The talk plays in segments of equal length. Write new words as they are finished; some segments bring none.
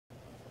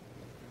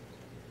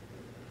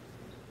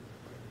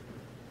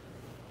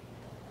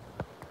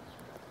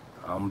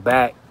I'm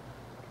back,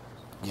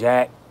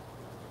 Jack.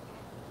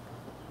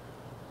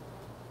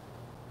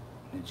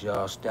 Did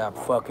y'all stop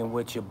fucking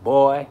with your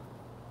boy?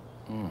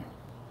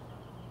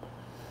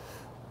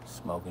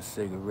 Smoking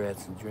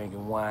cigarettes and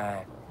drinking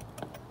wine.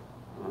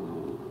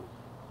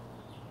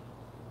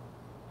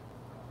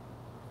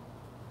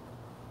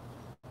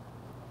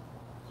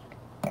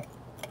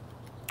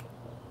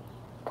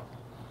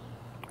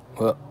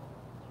 Well,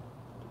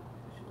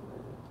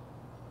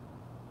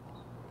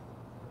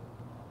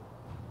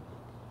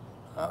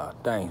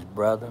 thanks,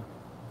 brother.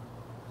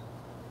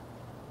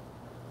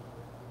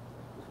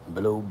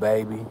 Blue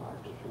baby.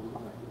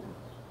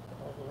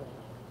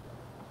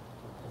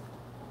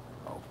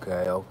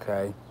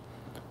 Okay.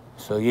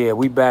 So yeah,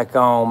 we back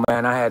on,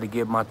 man. I had to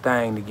get my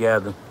thing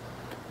together.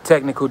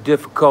 Technical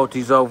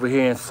difficulties over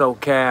here in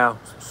SoCal,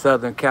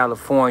 Southern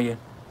California.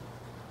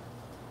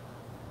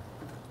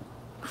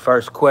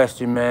 First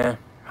question, man.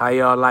 How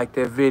y'all like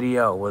that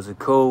video? Was it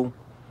cool?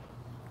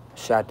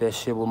 Shot that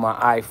shit with my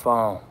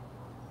iPhone.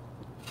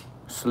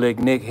 Slick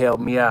Nick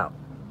helped me out.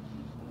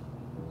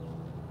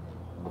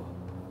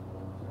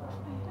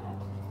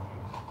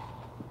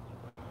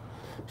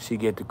 She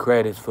get the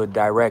credits for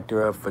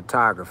director of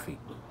photography.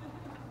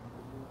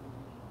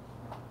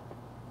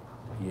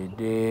 You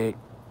dig?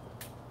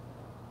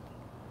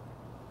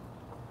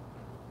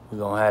 We're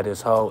gonna have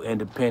this whole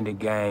independent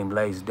game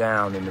laced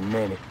down in a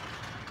minute.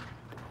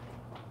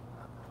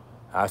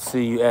 I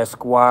see you,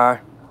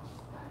 Esquire,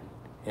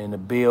 in the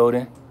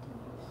building.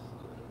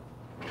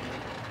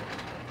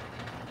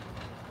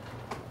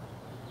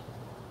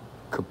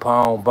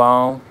 Capone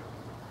Bone.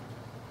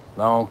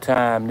 Long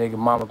time, nigga.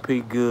 Mama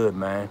P good,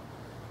 man.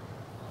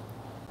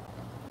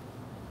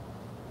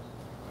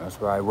 That's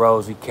right,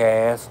 Rosie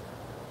Cass.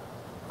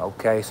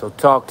 Okay, so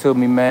talk to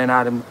me, man.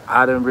 I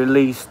done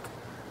released,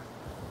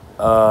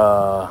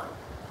 let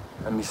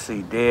me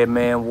see, Dead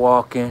Man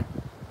Walking,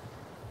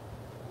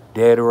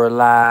 Dead or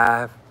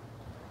Alive,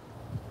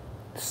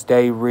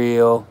 Stay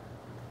Real,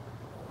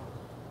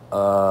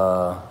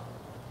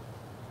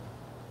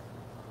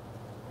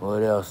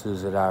 what else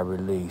is it I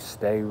released?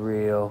 Stay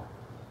Real,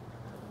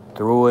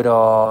 Through It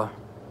All,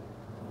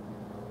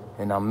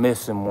 and I'm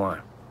missing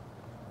one.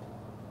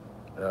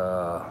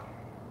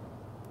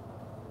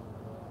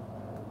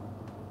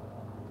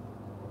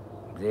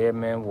 Dead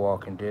Man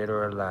Walking, Dead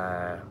or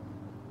Alive,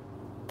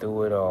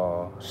 Through It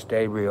All,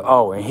 Stay Real.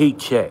 Oh, and Heat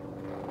Check.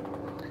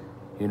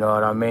 You know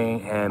what I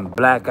mean? And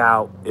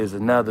Blackout is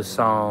another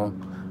song.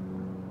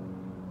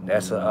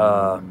 That's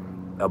a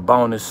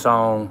bonus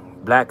song.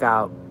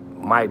 Blackout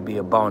might be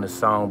a bonus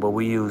song, but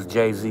we use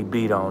Jay-Z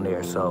beat on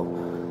there, so,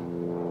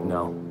 you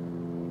know,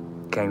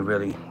 can't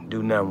really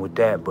do nothing with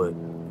that, but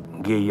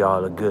give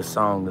y'all a good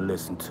song to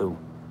listen to.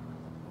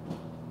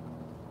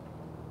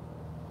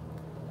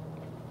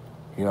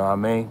 You know what I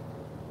mean?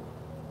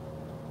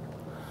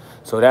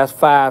 So that's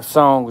 5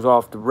 songs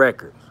off the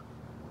records.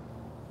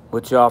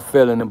 What y'all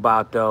feeling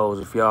about those,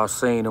 if y'all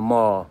seen them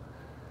all?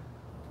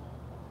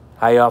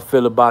 How y'all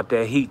feel about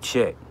that Heat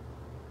Check?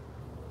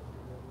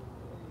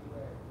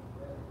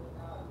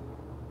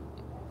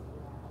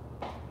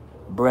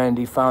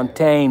 Brandy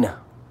Fontaine.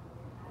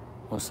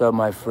 What's up,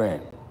 my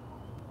friend?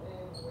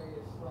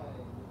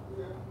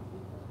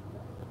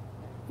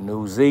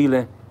 New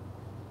Zealand.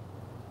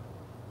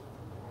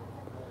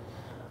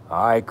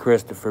 All right,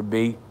 Christopher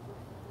B.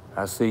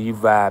 I see you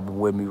vibing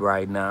with me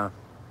right now.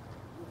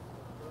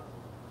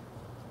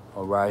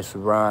 All right,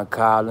 Saron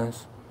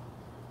Collins.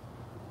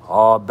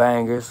 All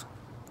bangers.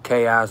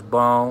 Chaos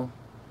Bone.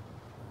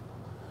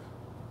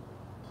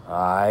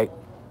 All right.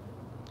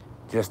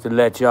 Just to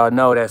let y'all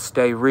know that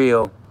Stay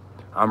Real,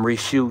 I'm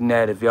reshooting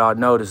that. If y'all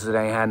notice, it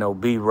ain't had no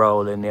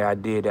B-roll in there. I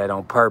did that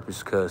on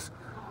purpose because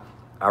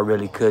I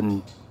really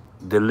couldn't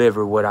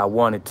deliver what I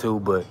wanted to,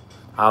 but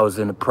I was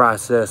in the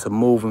process of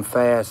moving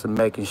fast and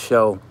making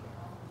sure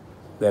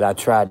that I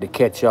tried to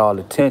catch y'all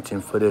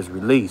attention for this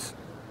release.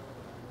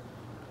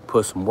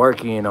 Put some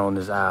work in on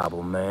this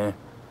album, man.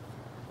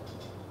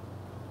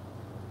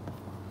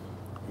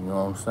 You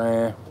know what I'm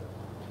saying?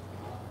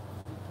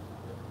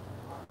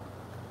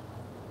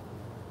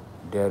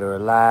 Dead or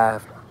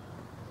Alive.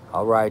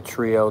 All right,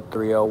 Trio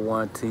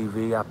 301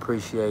 TV. I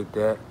appreciate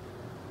that.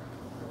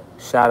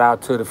 Shout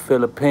out to the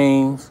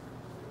Philippines.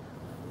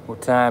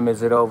 What time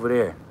is it over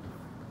there?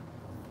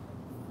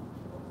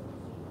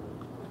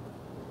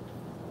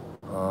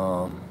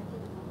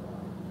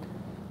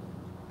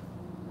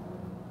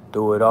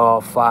 Through It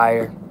All,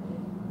 Fire.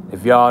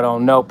 If y'all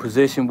don't know,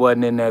 Position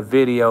wasn't in that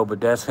video, but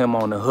that's him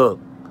on the hook.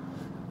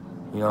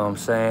 You know what I'm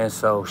saying?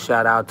 So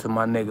shout out to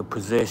my nigga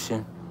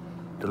Position,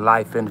 the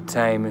Life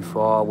Entertainment,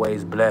 for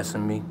always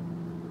blessing me.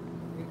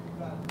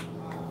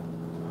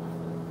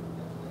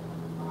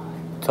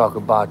 Talk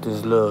about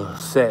this little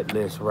set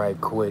list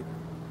right quick.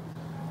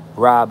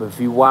 Rob, if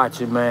you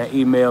watching, man,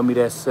 email me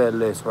that set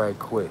list right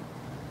quick.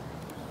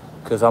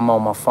 Cause I'm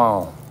on my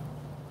phone.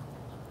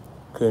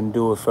 Couldn't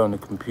do it from the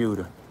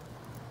computer.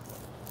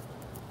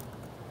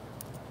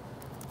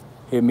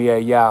 Hit me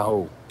at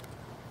Yahoo.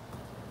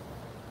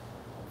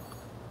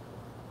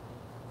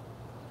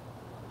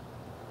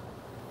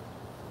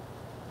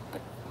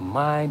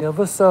 Mind of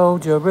a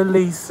soldier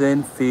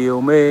releasing, feel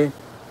me.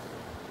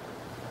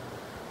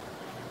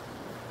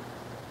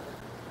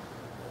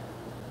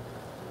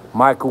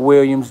 Michael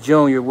Williams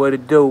Jr., what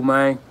it do,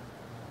 man?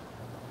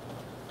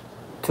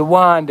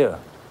 Tawanda,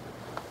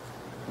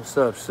 what's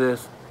up,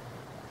 sis?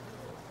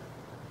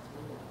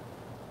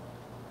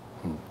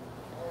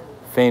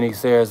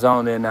 Phoenix,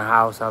 Arizona in the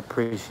house. I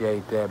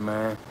appreciate that,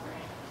 man.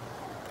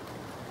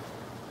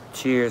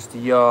 Cheers to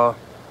y'all.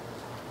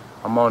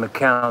 I'm on the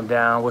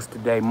countdown. What's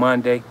today?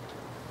 Monday.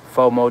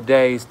 4 more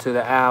days till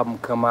the album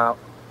come out.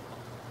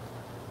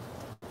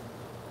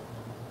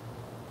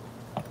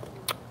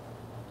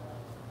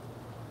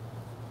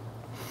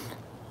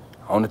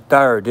 On the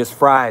 3rd, this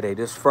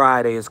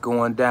Friday is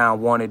going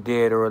down, Wanted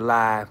Dead or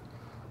Alive.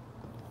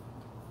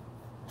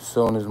 As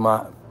soon as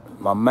my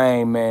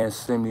main man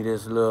sent me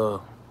this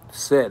little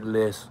set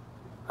list,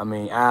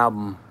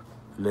 album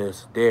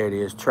list, there it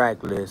is,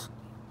 track list.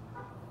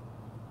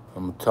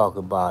 I'm gonna talk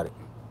about it.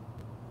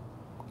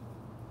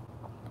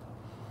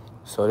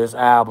 So this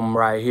album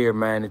right here,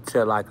 man, it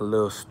tell like a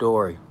little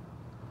story.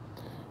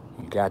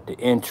 You got the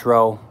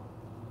intro.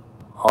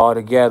 All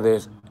together,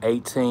 it's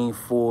 18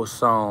 full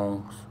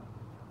songs,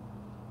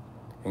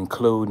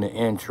 including the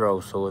intro.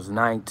 So it's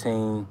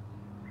 19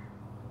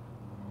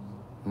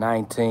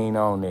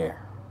 on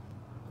there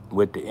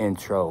with the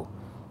intro.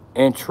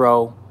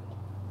 Intro,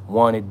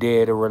 Wanted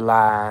Dead or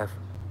Alive.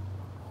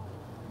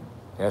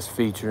 That's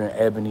featuring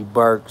Ebony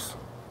Burks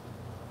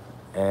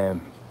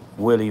and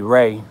Willie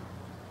Ray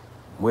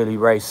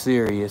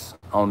Sirius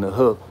on the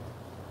hook.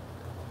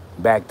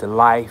 Back to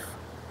Life,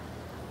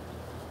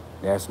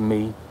 that's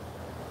me.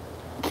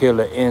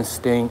 Killer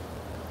Instinct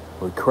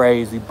with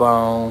Crazy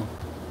Bone,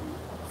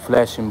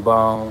 Flesh and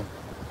Bone,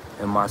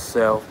 and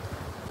myself.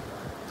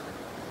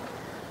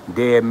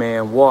 Dead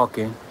Man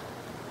Walking,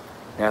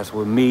 that's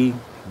with me,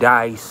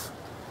 Dice,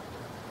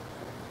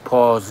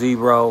 Paul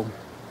Zero,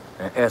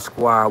 and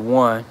Esquire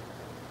 1.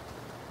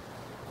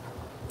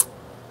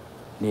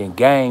 Then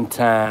Game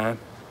Time,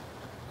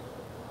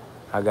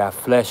 I got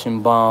Flesh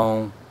and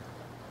Bone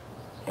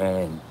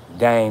and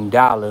Dame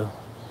Dollar,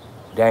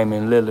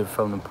 Damian Lillard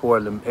from the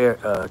Portland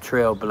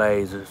Trail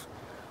Blazers.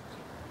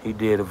 He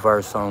did a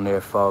verse on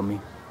there for me.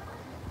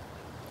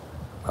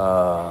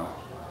 The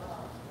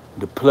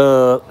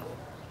Plug,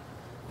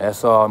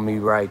 that's all me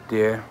right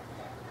there.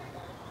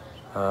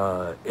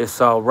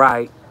 It's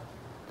Alright,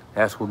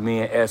 that's with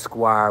me and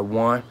Esquire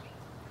 1.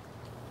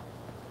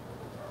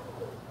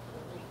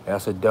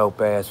 That's a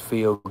dope-ass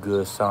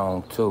feel-good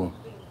song, too.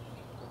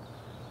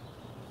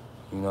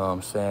 You know what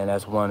I'm saying?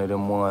 That's one of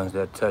them ones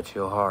that touch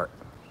your heart.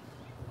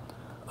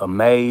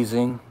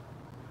 Amazing.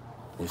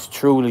 It's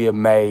truly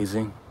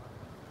amazing.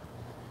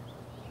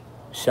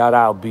 Shout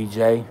out,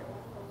 BJ.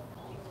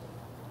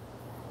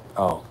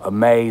 Oh,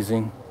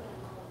 Amazing.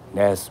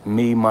 That's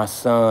me, my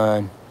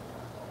son,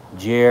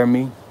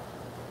 Jeremy.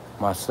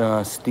 My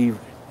son, Steve.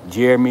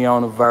 Jeremy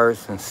on the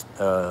verse and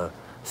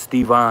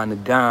Stevan the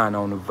Don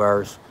on the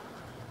verse.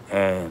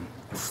 And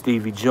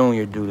Stevie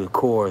Jr. do the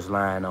chorus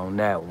line on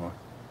that one.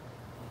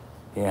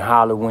 Then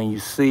Holler When You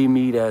See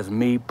Me, that's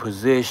me,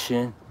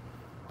 Position.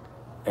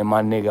 And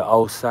my nigga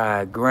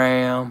Oside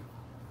Graham.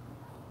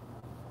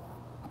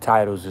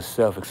 Titles are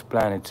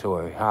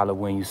self-explanatory. Holler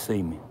When You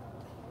See Me.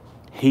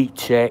 Heat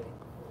Check,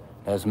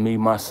 that's me,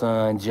 my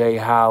son J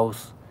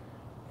House,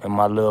 and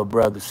my little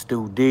brother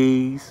Stu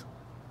D's.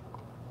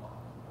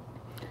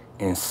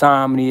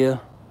 Insomnia,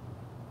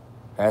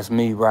 that's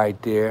me right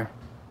there.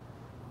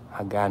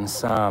 I got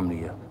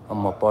insomnia.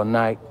 I'm up all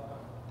night.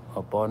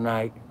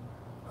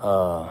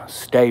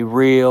 Stay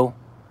Real,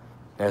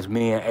 that's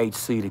me and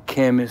HC the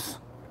Chemist.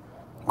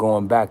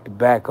 Going back to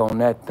back on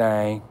that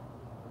thing.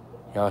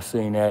 Y'all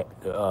seen that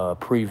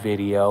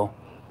pre-video.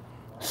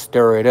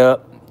 Stir It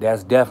Up,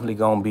 that's definitely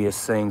gonna be a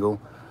single.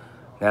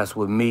 That's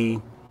with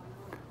me,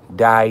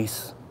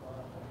 Dice,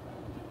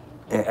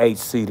 and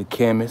HC the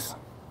Chemist.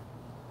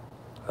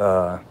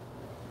 I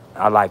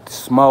Like to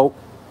Smoke.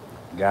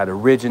 Got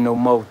original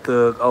Mo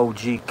Thug,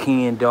 OG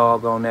Ken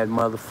Dog on that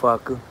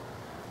motherfucker.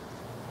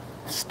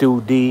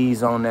 Stu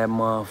D's on that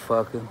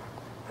motherfucker.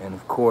 And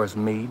of course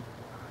me.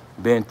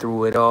 Been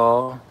Through It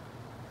All.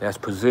 That's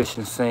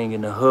Position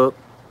singing the hook.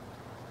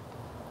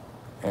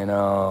 And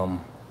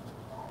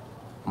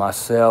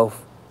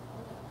myself,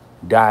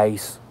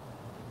 Dice,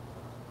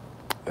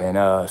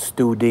 and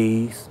Stu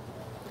D's.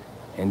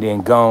 And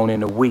then Gone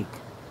in a Week.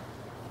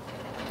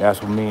 That's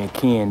with me and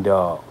Ken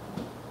Dog.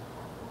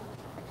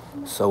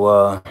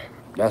 So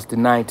that's the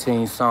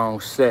 19 song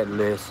set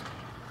list.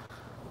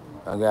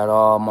 I got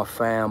all my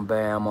fam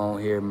bam on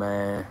here,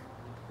 man.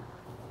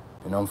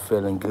 And I'm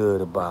feeling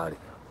good about it.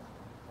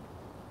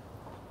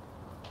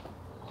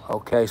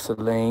 Okay,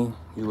 Celine,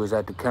 you was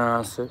at the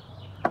concert.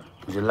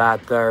 July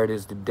 3rd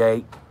is the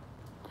date.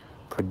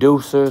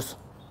 Producers.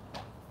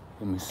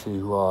 Let me see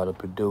who are the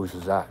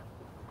producers.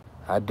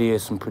 I did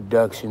some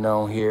production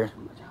on here.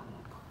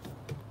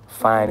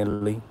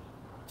 Finally.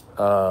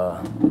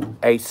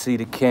 HC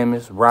the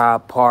Chemist,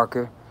 Rob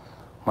Parker,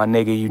 my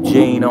nigga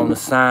Eugene on the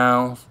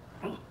sounds,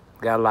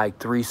 Got like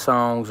 3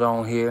 songs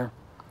on here.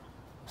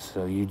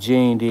 So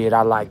Eugene did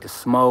I Like to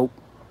Smoke.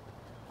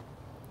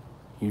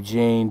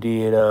 Eugene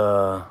did,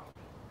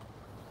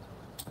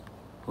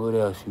 what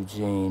else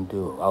Eugene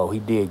do? Oh, he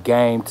did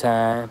Game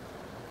Time.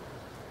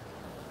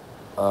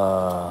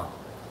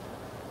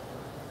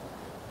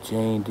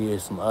 Eugene did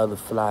some other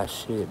fly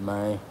shit,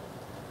 man.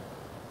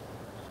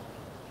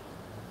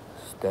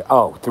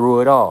 Oh,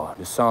 Through It All,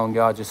 the song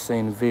y'all just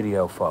seen the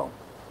video for.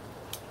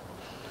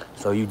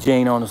 So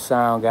Eugene on the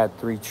sound got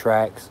 3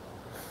 tracks.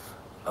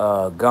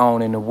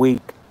 Gone in the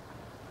Week.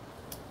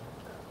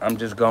 I'm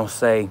just gonna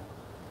say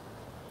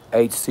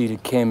HC the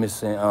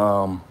Chemist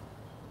and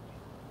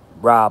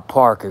Rob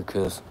Parker,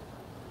 cause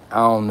I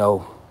don't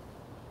know.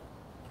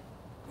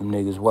 Them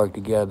niggas work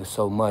together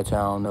so much,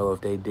 I don't know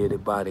if they did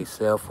it by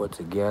themselves or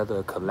together,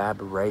 a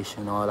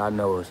collaboration. All I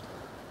know is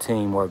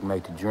teamwork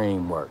make the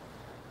dream work.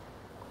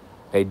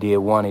 They did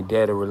Wanted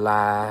Dead or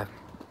Alive,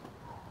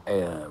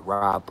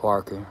 Rob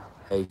Parker,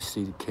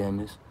 HC the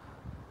Chemist.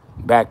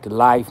 Back to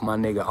Life, my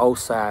nigga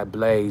Oside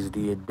Blaze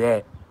did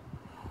that.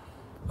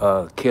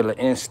 Killer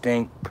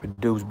Instinct,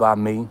 produced by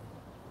me.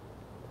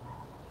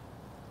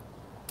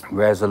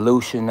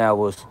 Resolution, that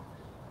was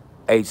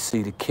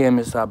HC the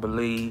Chemist, I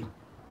believe,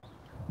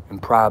 and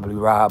probably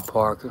Rob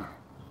Parker.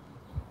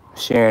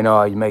 Sharing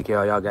all, you make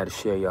y'all gotta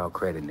share y'all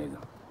credit,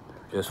 nigga.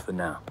 Just for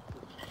now.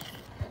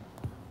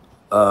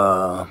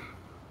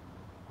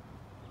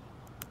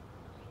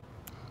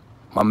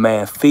 My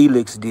man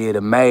Felix did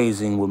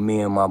amazing with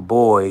me and my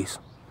boys.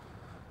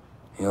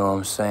 You know what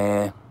I'm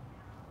saying?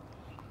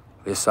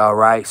 It's all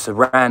right.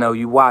 Serrano,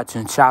 you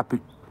watching? Chop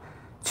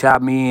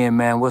me in,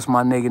 man. What's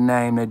my nigga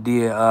name that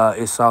did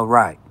It's All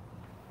Right?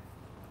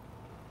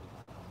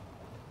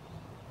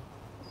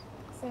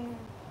 Sam.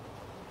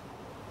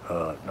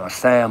 No,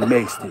 Sam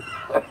mixed it.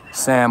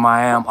 Sam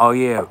I Am. Oh,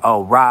 yeah.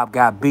 Oh, Rob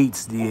Got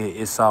Beats did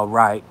It's All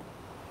Right.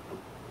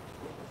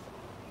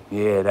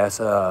 Yeah,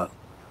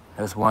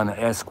 that's one of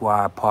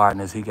Esquire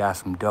partners. He got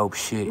some dope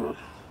shit.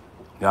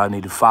 Y'all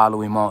need to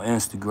follow him on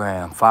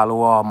Instagram.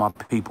 Follow all my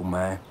people,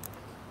 man.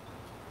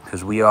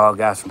 Because we all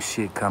got some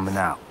shit coming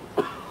out.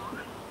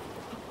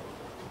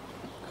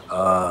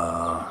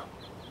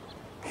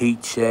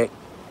 Heat Check,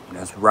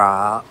 that's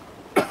Rob.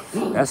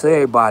 That's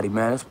everybody,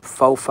 man. It's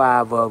 4,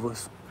 5 of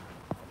us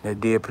that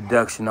did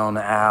production on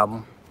the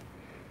album.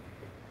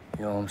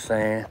 You know what I'm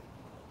saying?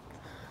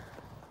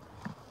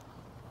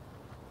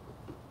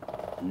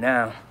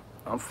 Now,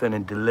 I'm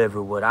finna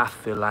deliver what I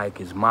feel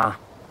like is my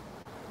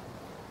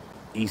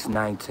East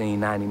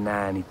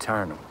 1999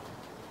 Eternal.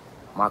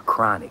 My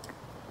Chronic.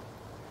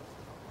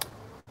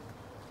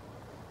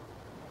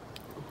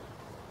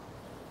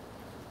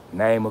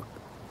 Name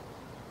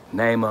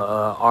a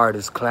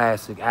artist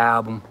classic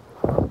album.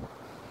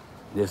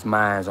 This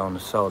mine's on the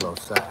solo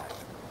side.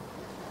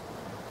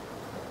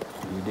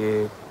 You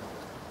dig?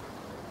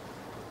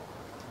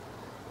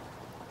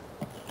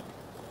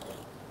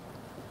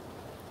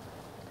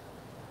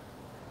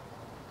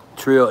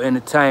 Trill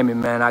Entertainment,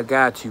 man, I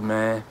got you,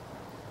 man.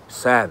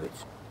 Savage.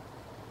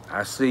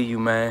 I see you,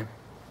 man.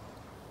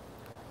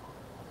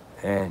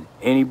 And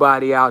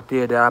anybody out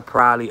there that I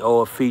probably owe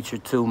a feature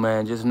to,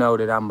 man, just know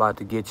that I'm about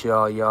to get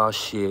y'all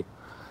shit.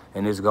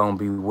 And it's gonna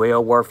be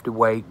well worth the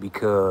wait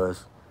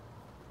because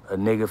a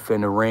nigga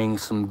finna ring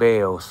some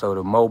bells. So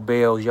the more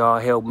bells y'all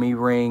help me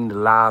ring, the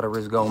louder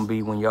it's gonna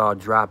be when y'all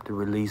drop the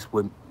release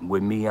with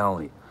me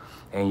on it.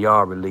 And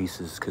y'all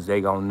releases, cause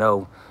they gonna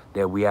know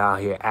that we out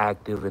here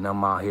active and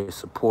I'm out here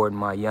supporting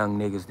my young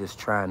niggas that's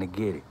trying to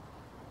get it.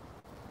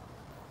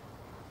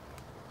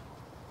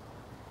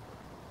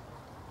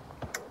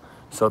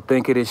 So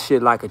think of this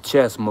shit like a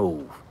chess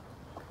move.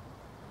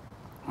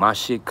 My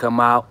shit come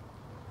out,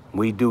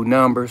 we do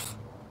numbers.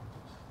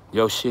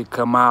 Your shit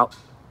come out,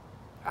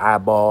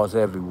 eyeballs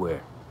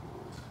everywhere.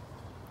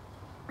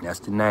 That's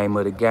the name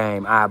of the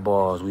game,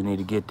 eyeballs. We need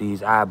to get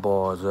these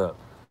eyeballs up.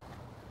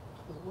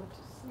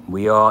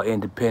 We all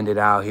independent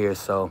out here,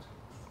 so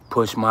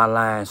push my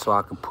line so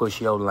I can push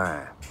your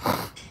line.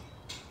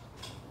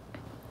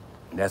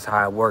 That's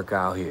how it work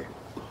out here.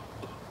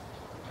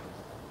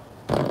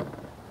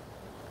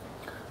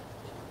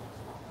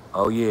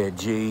 Oh yeah,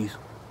 G's.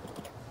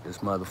 This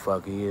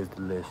motherfucker is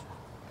delicious.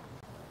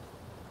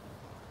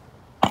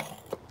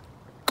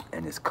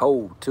 And it's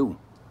cold too.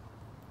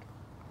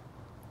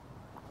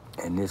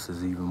 And this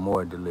is even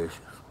more delicious.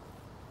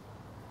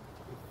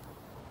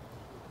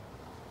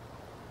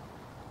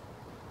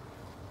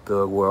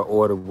 Thug World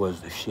Order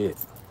was the shit.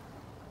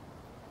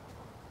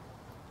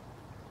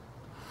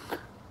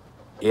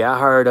 Yeah, I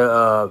heard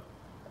a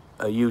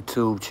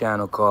YouTube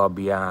channel called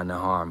Beyond the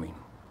Harmony.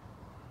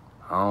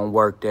 I don't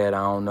work that.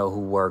 I don't know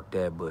who worked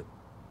that, but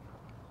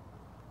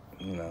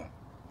you know,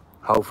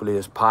 hopefully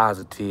it's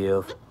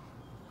positive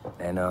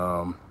and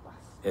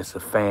it's a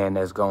fan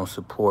that's gonna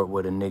support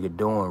what a nigga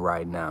doing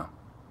right now.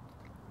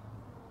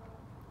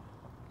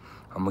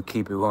 I'm gonna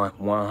keep it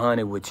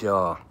 100 with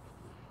y'all.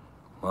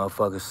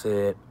 Motherfucker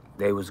said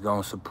they was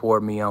gonna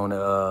support me on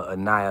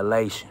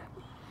Annihilation.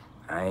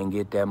 I ain't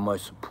get that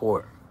much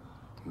support.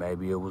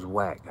 Maybe it was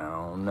whack, I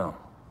don't know.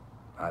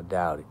 I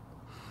doubt it.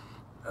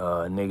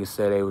 Niggas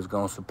said they was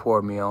gonna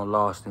support me on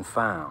Lost and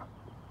Found.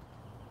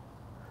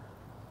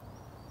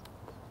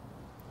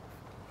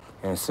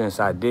 And since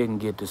I didn't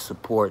get the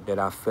support that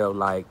I felt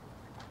like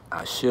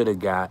I should have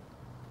got,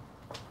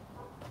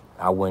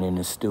 I went in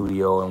the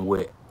studio and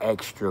went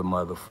extra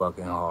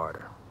motherfucking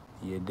harder.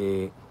 You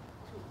dig?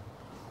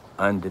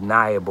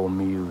 Undeniable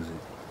music.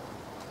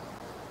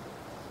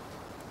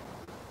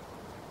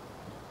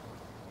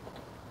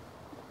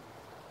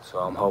 So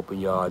I'm hoping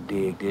y'all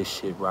dig this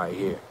shit right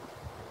here.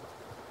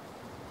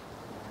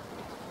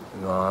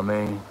 You know what I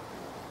mean?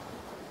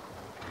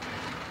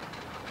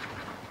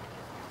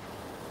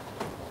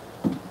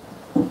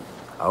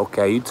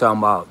 Okay, you talking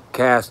about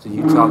Castor,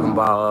 you talking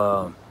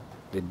about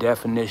the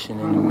definition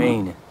and the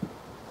meaning.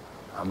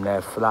 I'm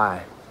that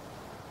fly.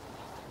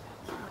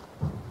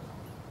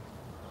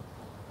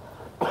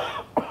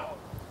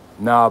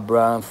 Nah,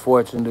 bruh,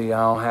 unfortunately, I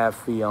don't have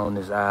Fee on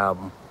this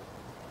album.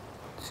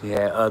 She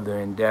had other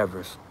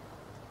endeavors.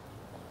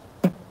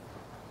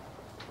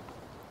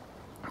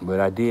 But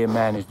I did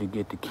manage to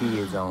get the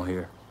kids on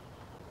here.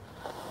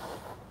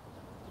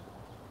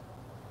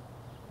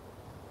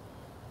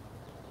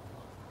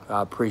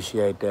 I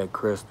appreciate that,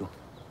 Crystal.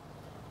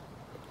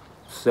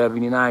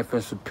 79th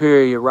and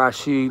Superior,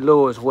 Rashid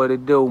Lewis, what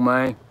it do,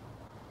 man?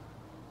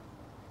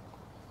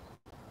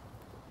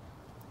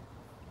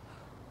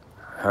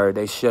 Heard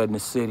they shutting the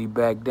city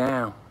back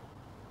down.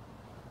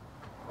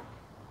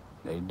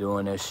 They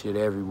doing that shit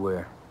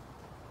everywhere.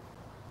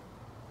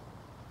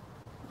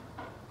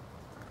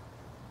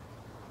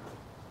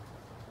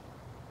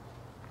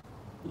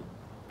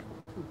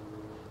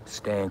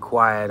 Staying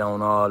quiet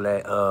on all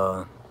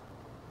that,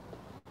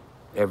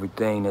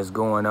 everything that's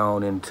going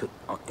on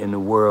in the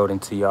world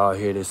until y'all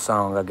hear this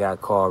song I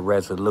got called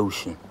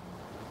Resolution.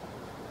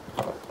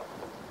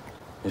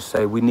 They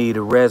say we need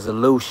a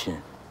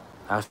resolution.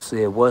 I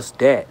said, what's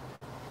that?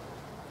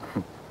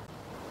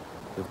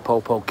 If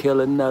Popo kill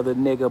another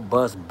nigga,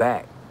 bust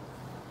back.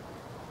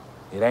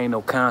 It ain't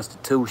no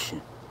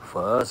constitution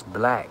for us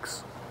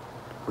blacks.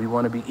 We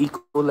want to be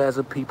equal as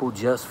a people,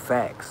 just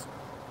facts.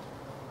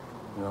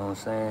 You know what I'm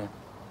saying?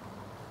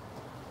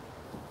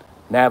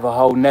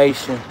 Navajo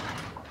Nation,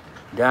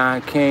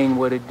 Don King,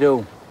 what it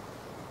do?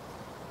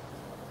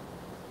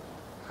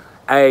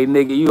 Hey,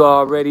 nigga, you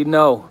already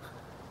know.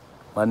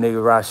 My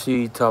nigga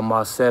Rashid talking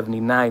about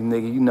 79th,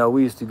 nigga. You know,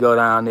 we used to go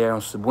down there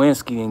on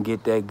Sawinski and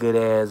get that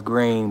good-ass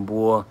green,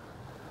 boy.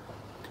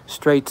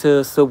 Straight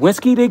to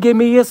Sawinski to give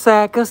me a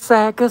sack, a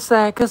sack, a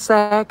sack, a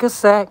sack, a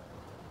sack.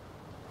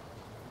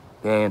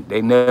 And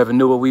they never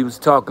knew what we was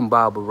talking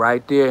about, but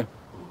right there,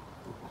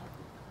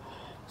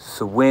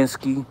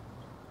 Sawinski,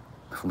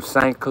 from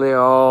St. Clair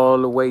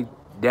all the way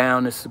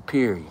down to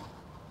Superior.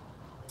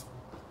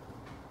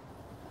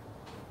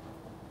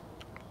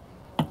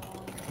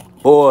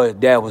 Boy,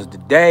 that was the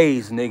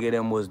days, nigga.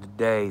 Them was the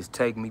days.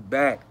 Take me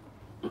back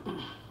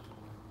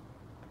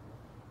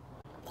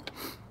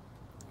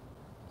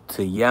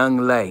to young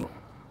Lay.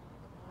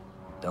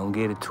 Don't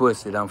get it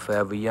twisted. I'm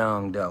forever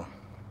young, though.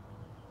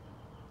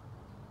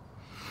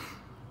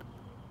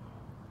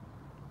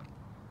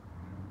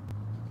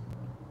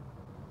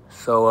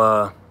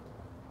 So,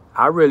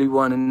 I really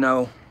want to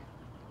know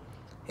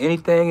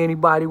anything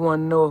anybody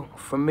want to know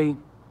from me.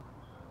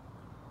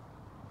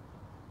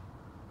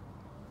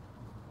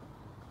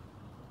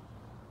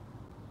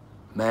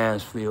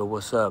 Mansfield,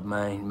 what's up,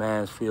 man?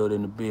 Mansfield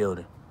in the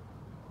building.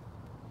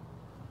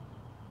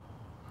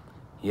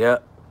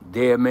 Yep,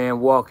 Dead Man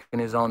Walking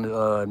is on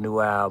the new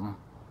album.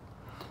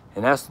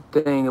 And that's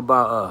the thing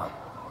about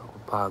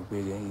Pac,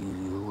 Big and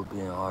Easy, who would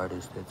be an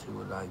artist that you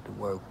would like to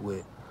work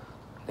with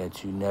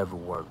that you never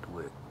worked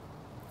with.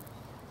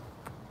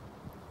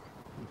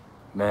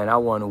 Man, I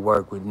want to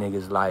work with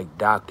niggas like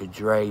Dr.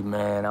 Dre,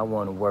 man. I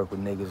want to work with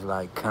niggas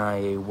like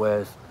Kanye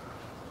West.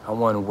 I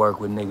want to work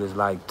with niggas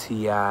like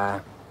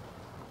T.I.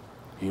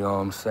 You know what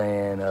I'm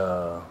saying?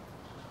 I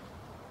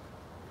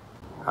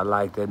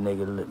like that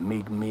nigga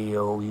Meek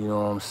Mill, you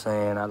know what I'm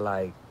saying?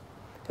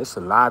 There's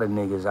a lot of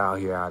niggas out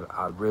here.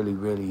 I really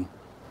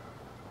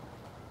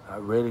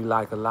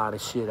like a lot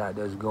of shit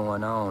that's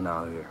going on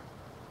out here.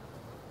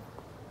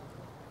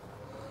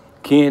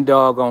 Ken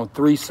Dog on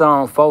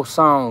 4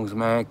 songs,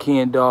 man.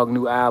 Ken Dog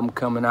new album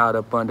coming out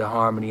up under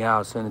Harmony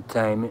House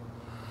Entertainment.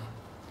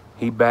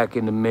 He back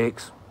in the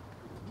mix.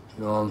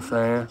 You know what I'm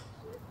saying?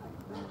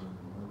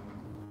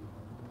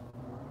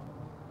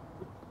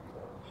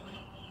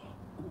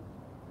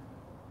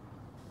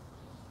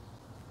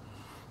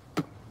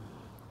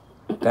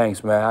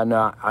 Thanks, man.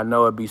 I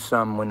know it be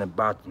something when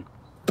about to.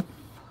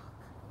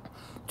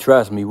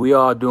 Trust me, we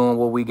all doing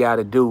what we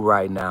gotta do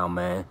right now,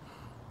 man.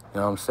 You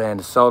know what I'm saying?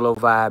 The solo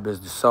vibe is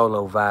the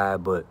solo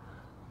vibe, but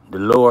the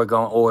Lord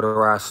gonna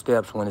order our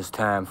steps when it's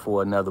time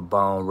for another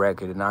Bone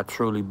record. And I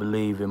truly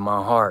believe in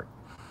my heart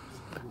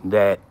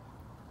that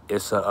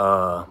it's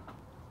a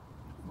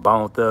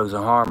Bone Thugs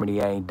and Harmony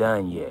ain't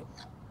done yet.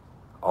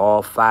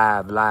 All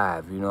 5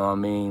 live, you know what I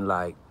mean?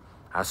 Like,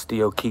 I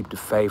still keep the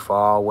faith. I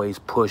always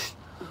push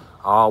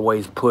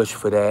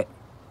for that.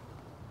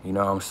 You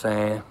know what I'm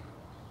saying?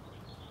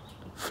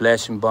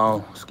 Flesh and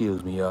Bone,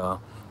 excuse me, y'all.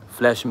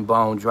 Flesh and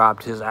Bone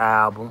dropped his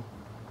album,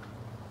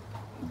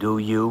 Do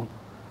You.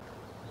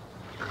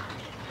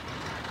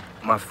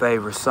 My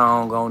favorite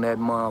song on that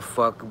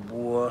motherfucker,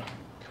 boy.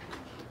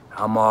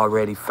 I'm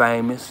Already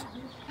Famous.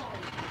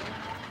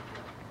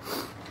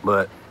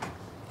 But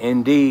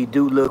indeed,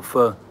 do look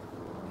for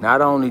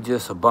not only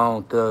just a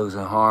Bone Thugs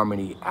and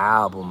Harmony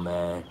album,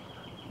 man.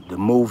 The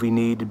movie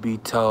need to be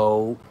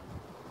told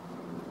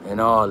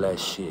and all that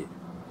shit.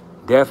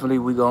 Definitely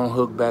we gonna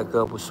hook back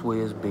up with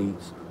Swizz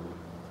Beats.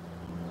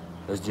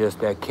 It's just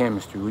that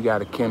chemistry. We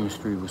got a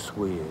chemistry with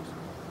Swizz.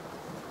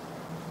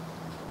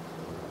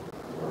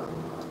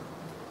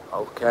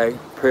 Okay,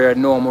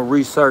 Paranormal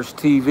Research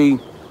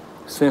TV,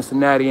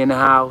 Cincinnati in the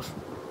house.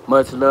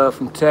 Much love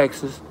from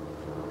Texas.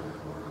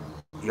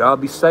 Y'all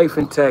be safe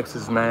in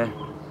Texas, man.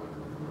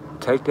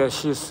 Take that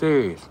shit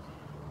serious.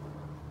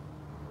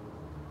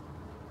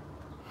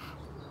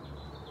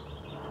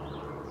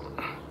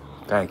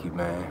 Thank you,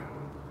 man.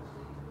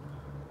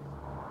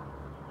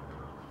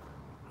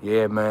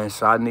 Yeah, man,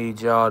 so I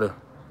need y'all to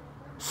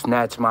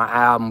snatch my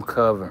album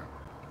cover.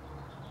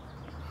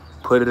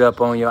 Put it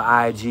up on your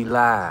IG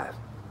Live.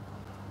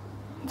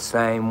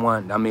 Same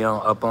one,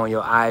 up on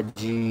your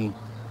IG,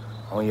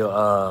 on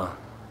your,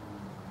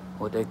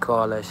 what they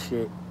call that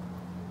shit?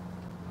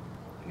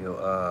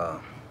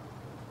 Your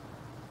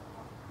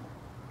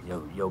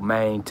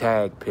main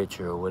tag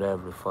picture or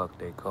whatever the fuck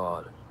they call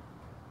it.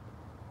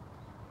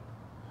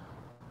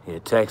 Yeah,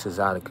 Texas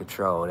out of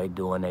control. They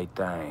doing their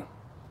thing.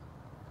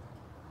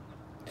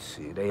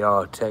 See,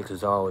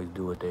 Texas always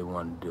do what they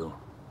want to do.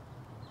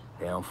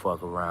 They don't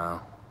fuck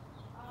around.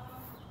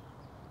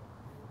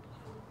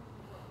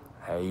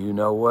 Hey, you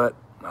know what?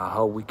 I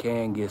hope we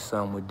can get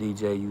something with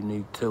DJ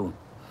Unique too.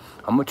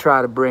 I'm gonna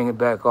try to bring it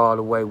back all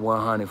the way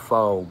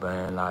 100-fold,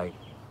 man. Like,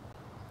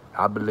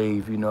 I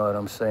believe, you know what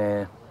I'm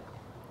saying?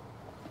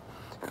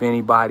 If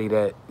anybody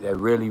that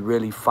really,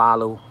 really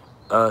follow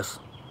us,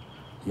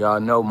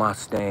 y'all know my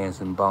stance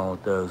in Bone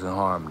Thugs and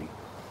Harmony.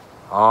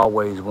 I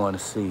always want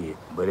to see it,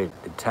 but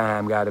the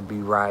time got to be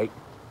right,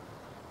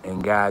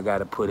 and God got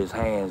to put his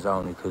hands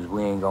on it, because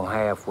we ain't going to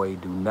halfway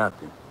do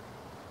nothing.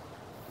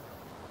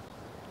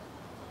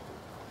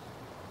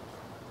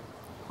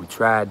 We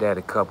tried that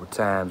a couple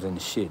times, and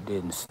the shit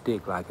didn't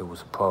stick like it was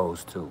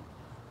supposed to.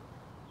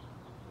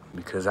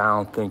 Because I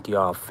don't think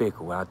y'all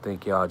fickle. I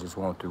think y'all just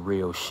want the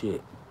real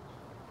shit.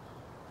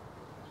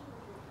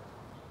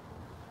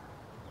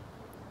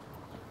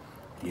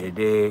 You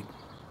dig?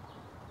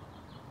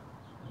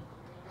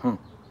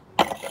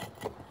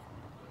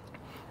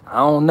 I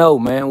don't know,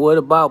 man. What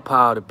about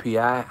Powder P?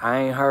 I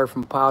ain't heard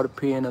from Powder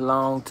P in a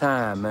long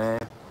time,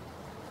 man.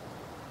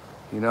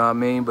 You know what I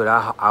mean? But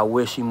I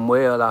wish him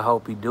well. I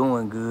hope he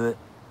doing good.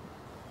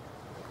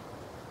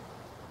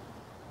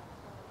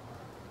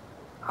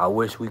 I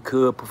wish we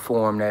could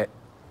perform that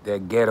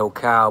Ghetto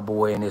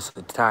Cowboy in its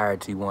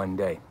entirety one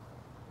day.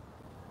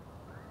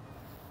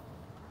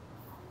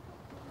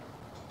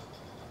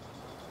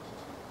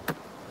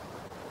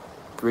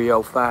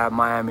 .305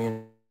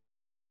 Miami.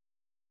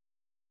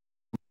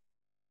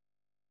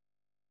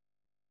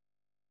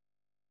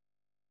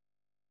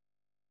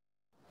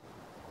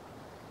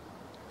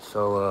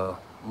 So,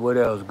 what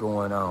else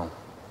going on?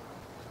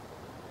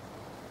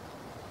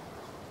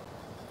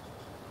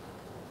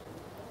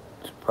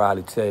 Should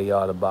probably tell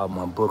y'all about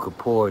my book of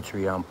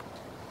poetry. I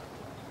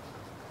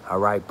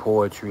write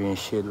poetry and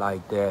shit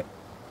like that.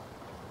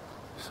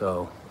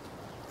 So,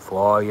 for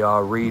all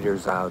y'all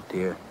readers out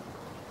there,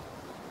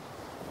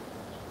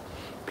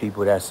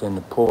 people that's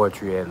into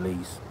poetry at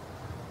least,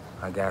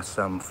 I got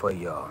something for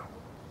y'all.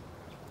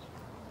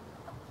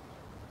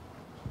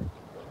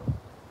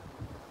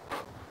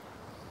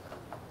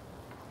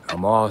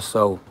 I'm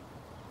also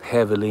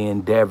heavily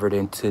endeavored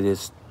into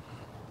this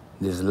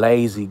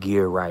Layzie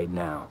gear right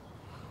now,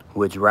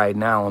 which right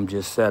now I'm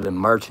just selling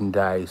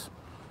merchandise,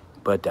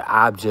 but the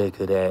object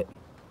of that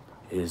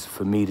is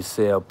for me to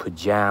sell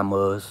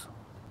pajamas,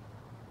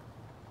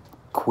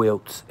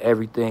 quilts,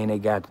 everything they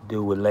got to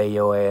do with lay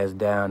your ass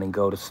down and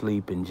go to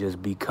sleep and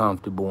just be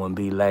comfortable and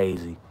be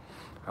lazy.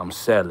 I'm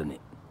selling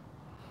it.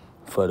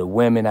 For the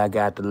women, I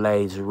got the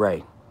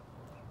lingerie.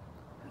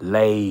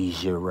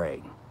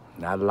 Lingerie.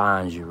 Not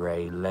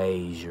lingerie,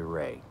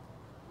 lingerie.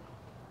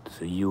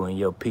 So you and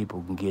your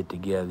people can get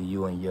together,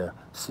 you and your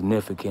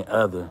significant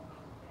other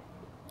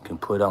can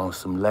put on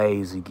some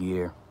Layzie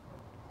gear,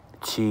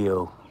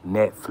 chill,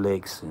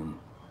 Netflix, and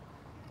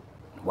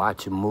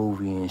watch a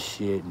movie and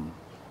shit, and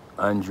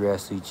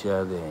undress each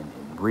other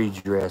and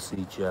redress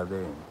each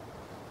other and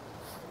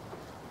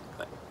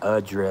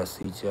address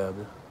each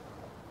other.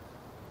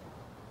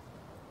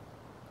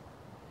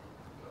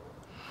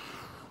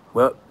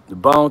 Well, the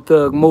Bone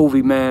Thug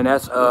movie, man,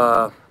 that's, we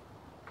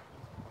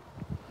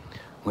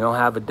don't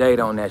have a date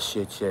on that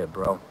shit yet,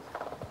 bro.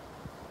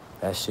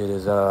 That shit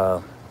is,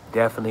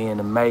 definitely in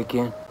the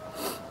making.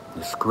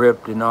 The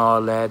script and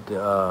all that,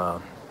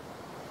 the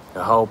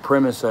whole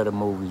premise of the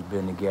movie's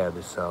been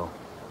together, so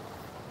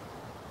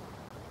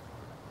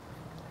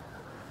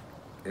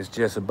it's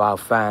just about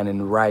finding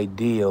the right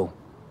deal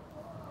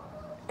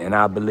And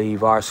I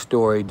believe our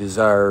story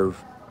deserves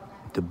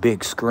the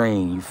big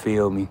screen, you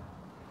feel me?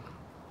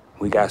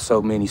 We got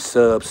so many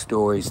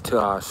sub-stories to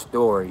our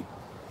story.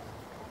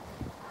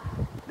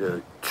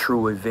 The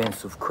true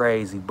events of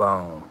Crazy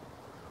Bone,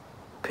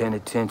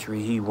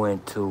 penitentiary he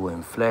went to,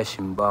 and Flesh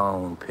and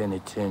Bone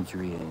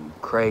Penitentiary, and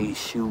Crazy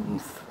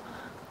shooting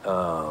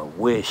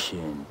Wish,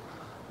 and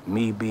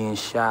me being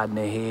shot in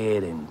the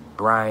head, and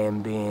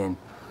Brian being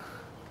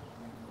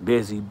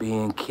busy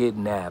being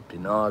kidnapped,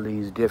 and all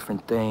these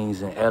different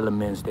things and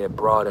elements that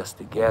brought us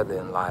together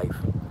in life.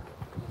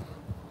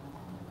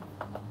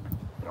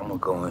 I'm gonna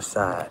go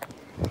inside.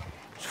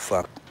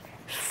 It's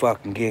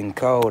fucking getting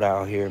cold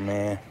out here,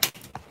 man.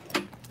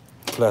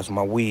 Plus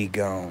my weed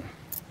gone.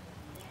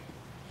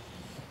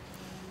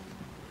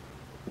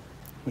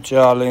 What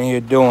y'all in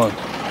here doing?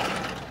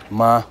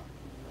 Ma?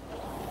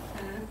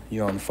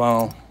 You on the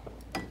phone?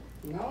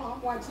 No,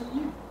 I'm watching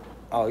you.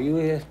 Oh, you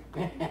is?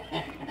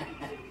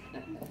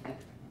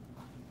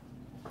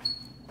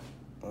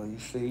 Oh, you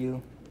see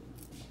you?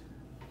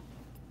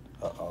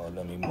 Uh-oh,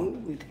 let me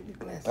move. Ooh, take the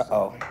glasses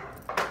Uh-oh.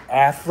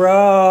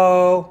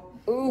 Afro!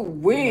 Ooh,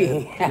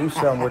 wee. Do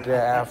something with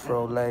that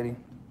afro, lady.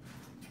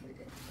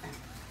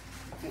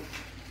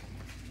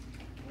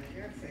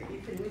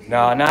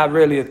 No, not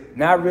really a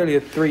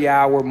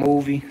 3-hour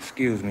movie.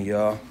 Excuse me,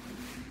 y'all.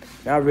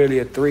 Not really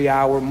a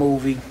 3-hour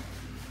movie,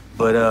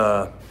 but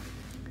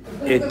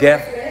it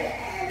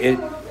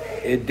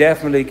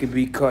definitely could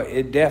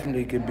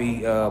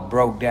be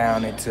broke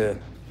down into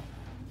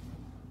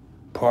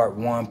part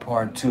 1,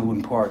 part 2,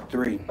 and part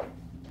 3.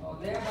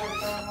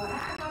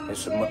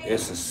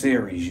 It's a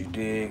series, you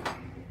dig?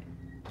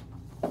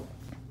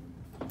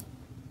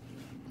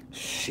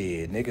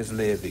 Shit, niggas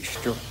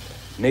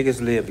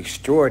live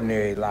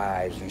extraordinary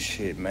lives and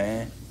shit,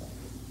 man.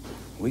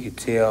 We could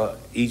tell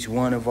each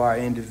one of our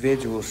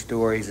individual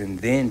stories and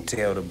then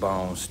tell the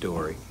Bone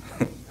story.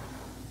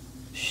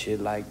 Shit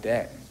like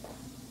that.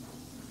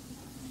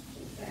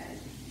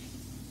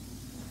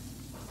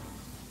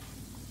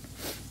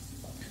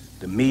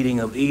 The meeting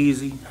of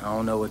easy, I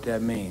don't know what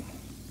that means.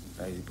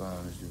 Layzie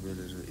Bone is the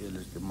realest, the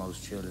illest, the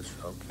most chillest,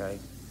 okay.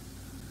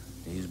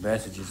 These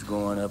messages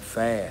going up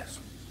fast.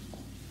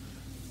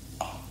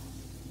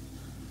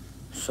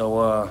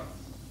 So,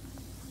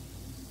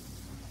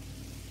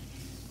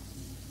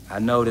 I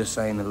know this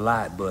ain't a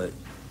lot, but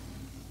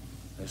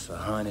it's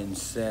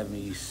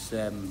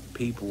 177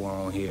 people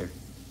on here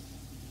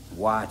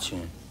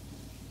watching.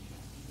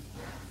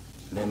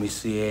 Let me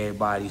see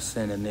everybody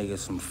send a nigga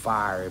some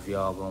fire if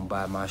y'all gonna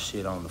buy my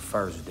shit on the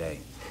first day.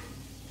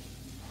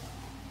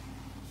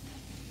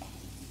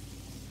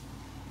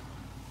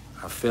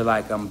 I feel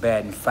like I'm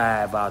batting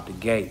 5 out the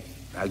gate.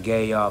 I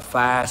gave y'all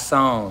 5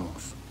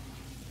 songs.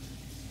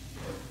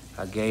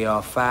 I gave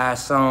y'all 5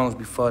 songs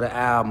before the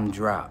album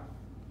dropped.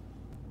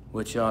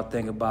 What y'all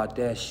think about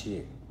that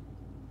shit?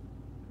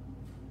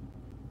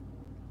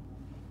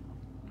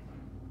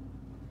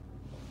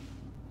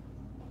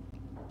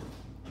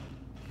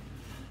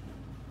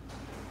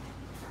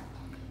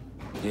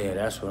 Yeah,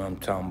 that's what I'm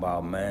talking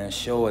about, man.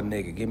 Show a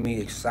nigga. Get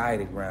me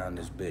excited around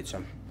this bitch.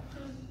 I'm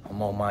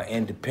on my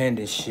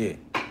independent shit.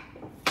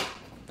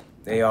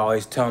 They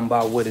always talking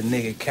about what a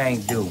nigga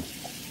can't do.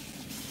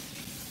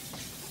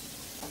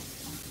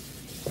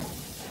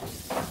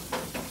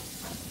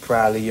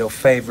 Probably your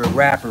favorite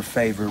rapper,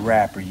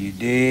 you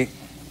dig?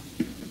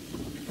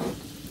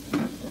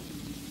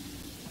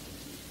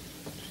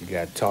 You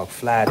gotta talk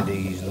fly to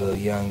these little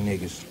young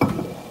niggas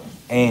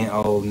and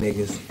old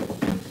niggas.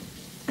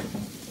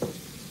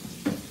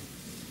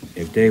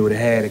 If they would've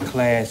had a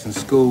class in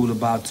school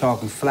about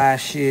talking fly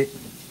shit,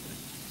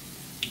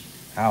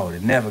 I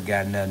would've never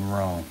got nothing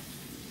wrong.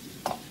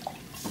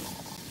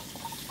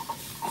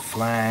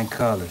 Flying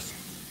colors.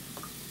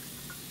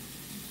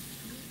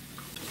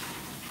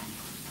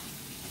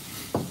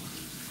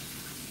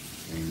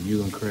 And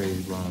you and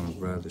Crazy Bone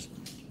brothers.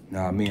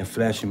 Nah, me and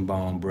Flesh and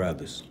Bone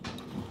brothers.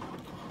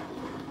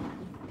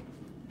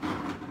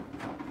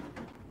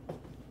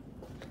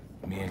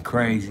 Me and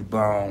Crazy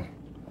Bone,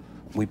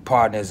 we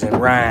partners in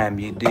rhyme,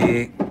 you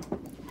dig?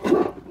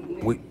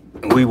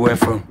 We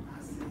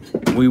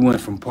went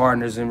from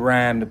partners in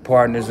rhyme to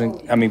partners in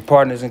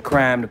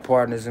crime to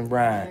partners in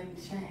rhyme.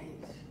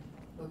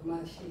 With my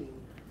shoe.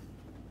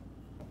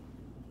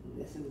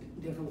 There's some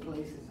different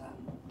places I'm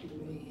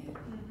doing it.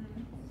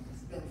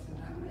 Steps that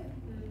I'm at.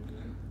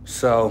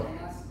 So,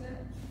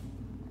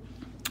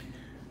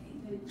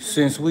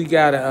 since we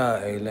got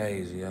a, hey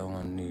Layzie, I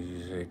want to need you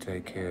to say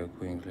take care of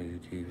Queen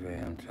Cleveland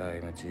TV. I'm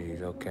tired, my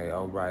G's. Okay,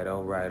 all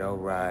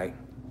right.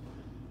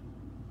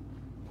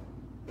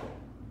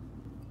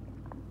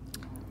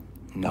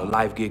 You know,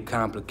 life get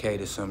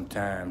complicated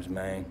sometimes,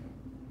 man.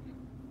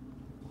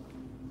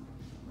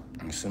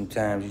 And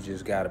sometimes you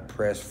just gotta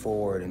press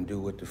forward and do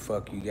what the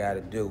fuck you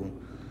gotta do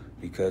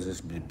because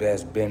it's the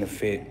best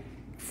benefit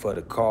for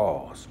the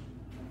cause.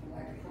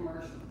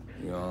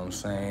 You know what I'm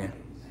saying?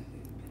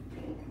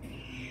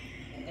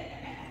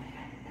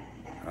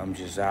 I'm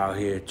just out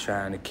here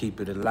trying to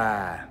keep it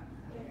alive.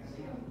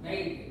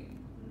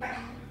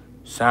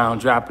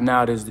 Sound dropping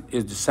out. Is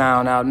the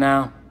sound out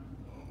now?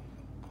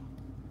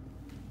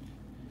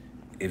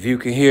 If you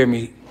can hear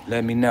me,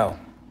 let me know.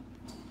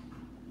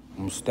 I'm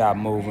gonna stop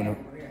moving. I'm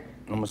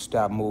gonna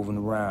stop moving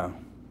around.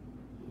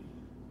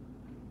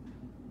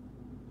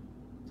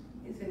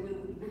 He said, where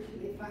can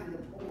they find the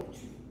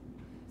poetry?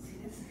 See,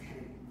 that's the kind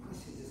of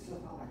questions and stuff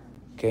I like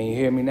Can you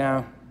hear me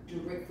now? to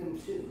direct them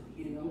to.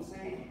 You know what I'm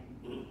saying?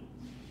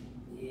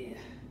 Yeah.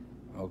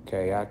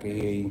 Okay, I can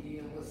hear you.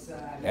 Yeah, what's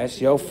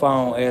That's your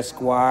phone,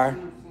 Esquire.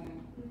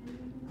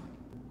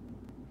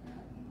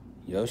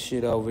 Your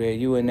shit over there.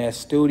 You in that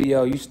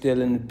studio. You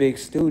still in the big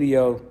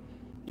studio.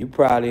 You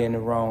probably in the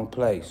wrong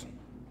place.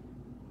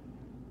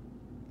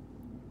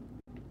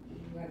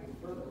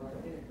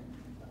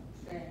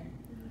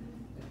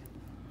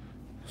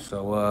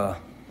 So,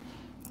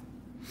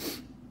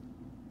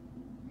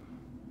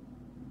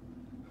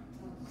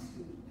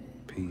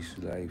 peace,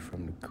 life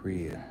from the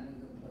crib.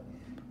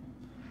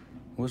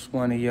 What's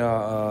one of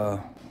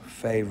y'all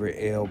favorite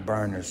L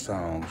Burner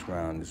songs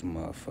around this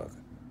motherfucker?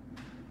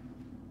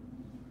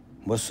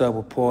 What's up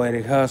with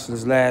Poetic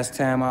Hustlers? Last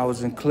time I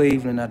was in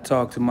Cleveland, I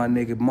talked to my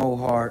nigga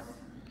Mohart,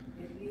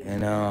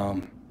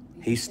 and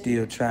he's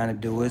still trying to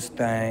do his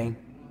thing.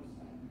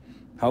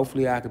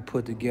 Hopefully I could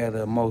put together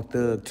a Mo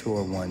Thug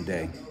tour one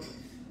day.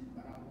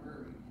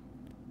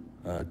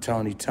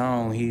 Tony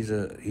Tone, he's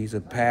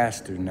a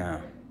pastor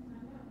now.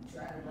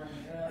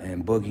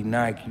 And Boogie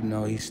Nike, you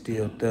know, he's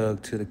still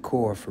thug to the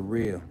core for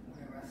real.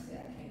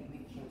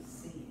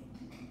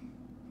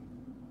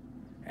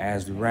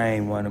 As the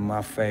Rain, one of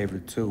my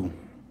favorite too.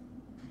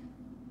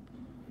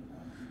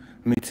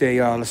 Let me tell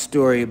y'all a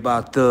story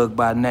about Thug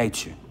by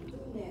Nature.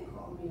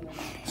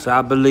 So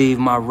I believe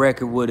my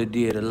record would have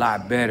did a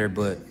lot better,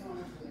 but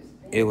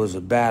it was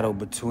a battle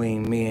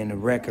between me and the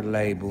record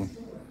label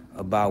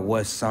about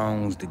what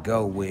songs to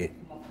go with.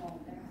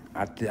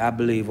 I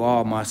believe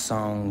all my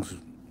songs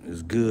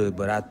is good,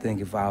 but I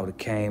think if I would have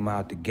came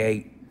out the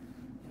gate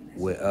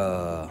with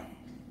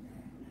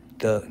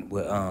Thug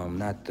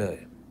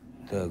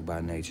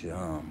by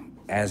Nature,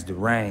 As the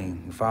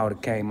Rain, if I would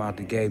have came out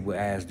the gate with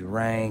As the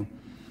Rain,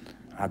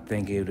 I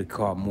think it would have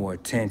caught more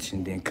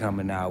attention than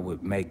coming out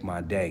with Make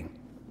My Day.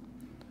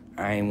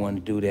 I ain't want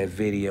to do that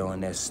video in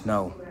that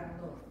snow,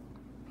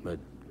 but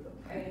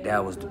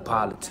that was the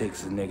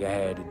politics a nigga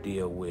had to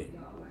deal with.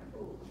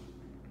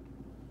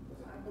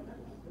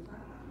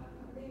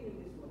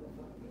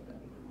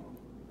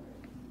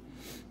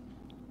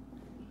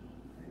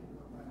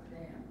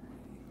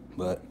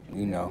 But,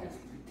 you know,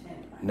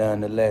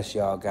 nonetheless,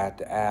 y'all got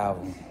the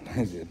album.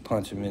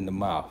 Punch him in the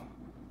mouth.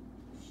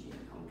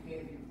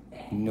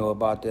 You know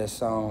about that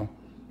song?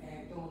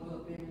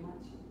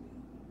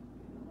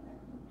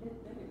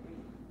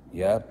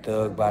 Yep,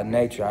 Thug by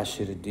Nature. I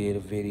should have did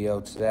a video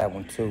to that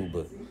one too,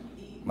 but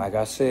like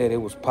I said, it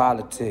was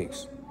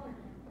politics.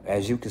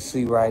 As you can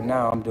see right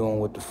now, I'm doing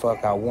what the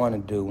fuck I want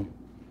to do.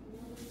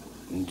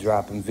 I'm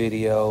dropping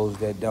videos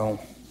that don't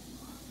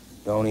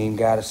even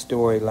got a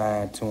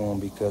storyline to them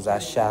because I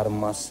shot them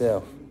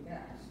myself.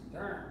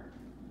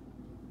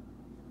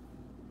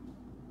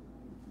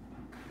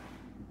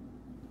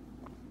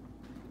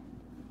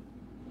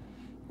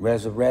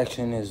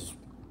 Resurrection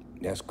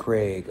that's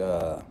Greg.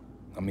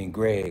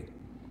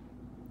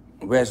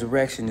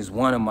 Resurrection is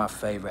one of my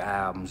favorite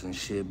albums and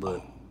shit,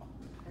 but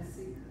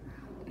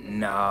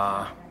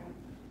nah,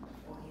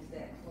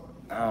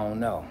 I don't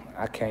know.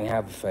 I can't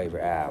have a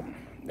favorite album.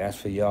 That's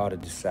for y'all to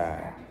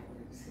decide.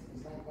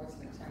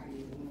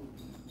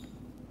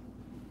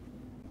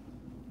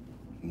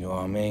 You know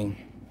what I mean?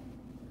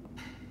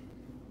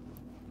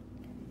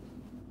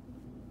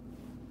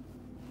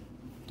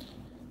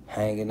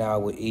 Hanging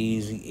out with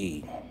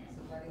Layzie.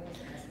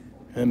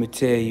 Let me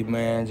tell you,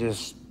 man,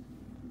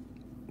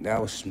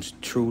 that was some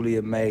truly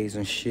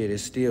amazing shit. It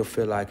still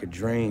feel like a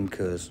dream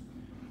because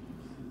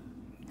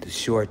the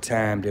short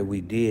time that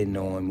we did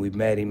know him, we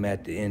met him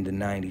at the end of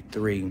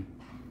 '93,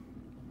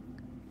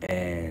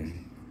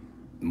 and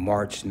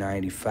March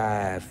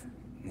 '95,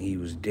 he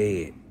was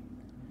dead.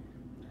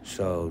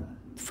 So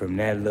from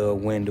that little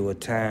window of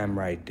time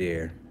right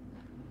there,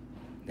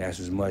 that's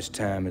as much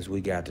time as we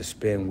got to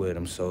spend with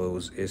him.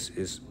 So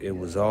it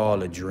was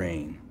all a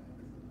dream.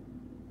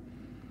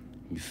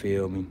 You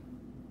feel me?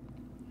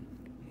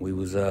 We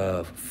was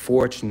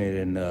fortunate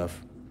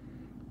enough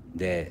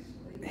that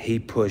he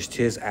pushed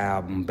his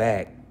album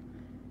back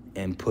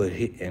and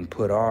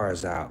put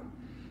ours out.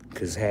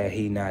 Cause had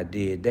he not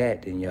did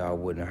that, then y'all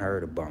wouldn't have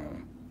heard about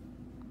him.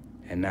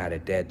 And not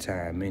at that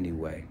time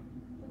anyway.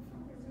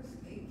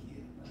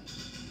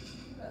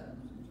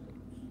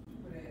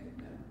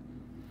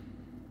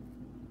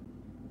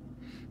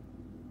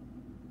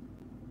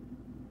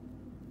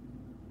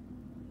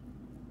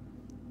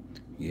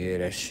 Yeah,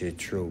 that shit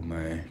true,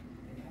 man.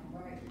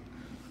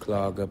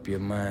 Clog up your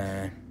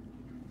mind.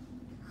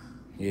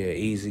 Yeah,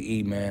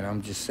 Layzie, man.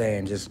 I'm just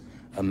saying, just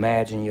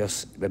imagine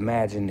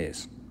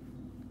this.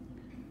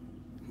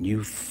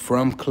 You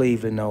from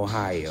Cleveland,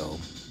 Ohio.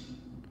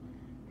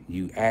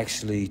 You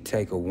actually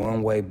take a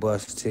one-way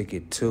bus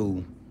ticket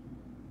to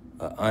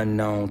an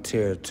unknown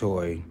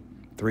territory,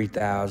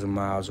 3,000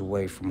 miles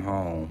away from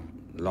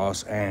home,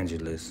 Los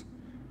Angeles,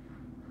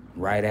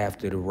 right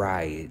after the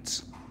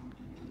riots,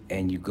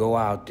 and you go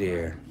out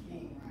there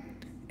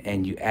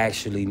and you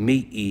actually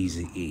meet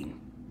Layzie,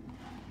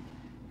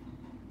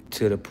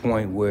 to the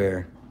point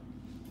where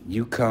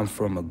you come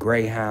from a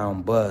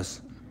Greyhound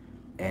bus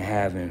and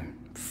having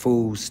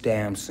food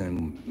stamps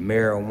and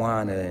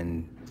marijuana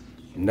and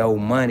no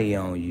money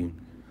on you,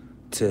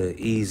 to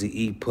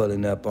Layzie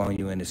pulling up on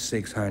you in the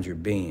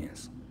 600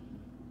 Benz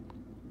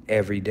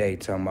every day,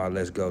 talking about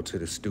let's go to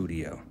the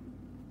studio.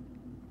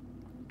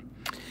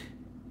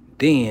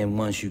 Then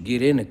once you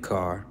get in the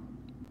car,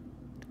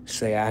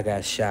 say I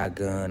got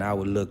shotgun, I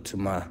would look to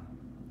my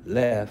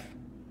left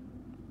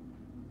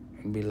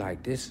and be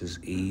like, this is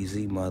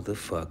Layzie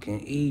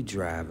motherfucking E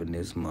driving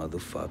this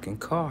motherfucking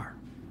car.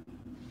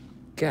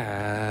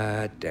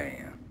 God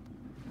damn.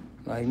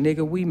 Like,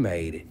 nigga, we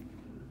made it.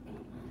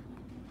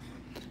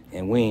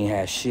 And we ain't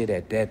had shit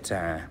at that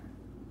time.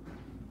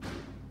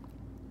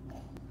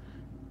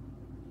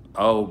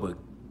 Oh, but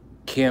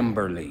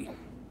Kimberly.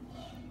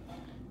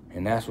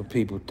 And that's what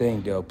people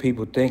think, though.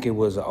 People think it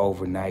was an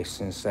overnight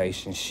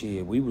sensation.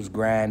 Shit, we was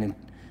grinding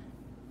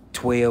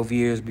 12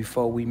 years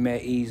before we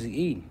met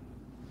Layzie.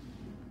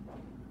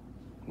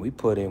 We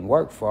put in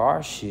work for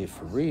our shit,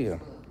 for real.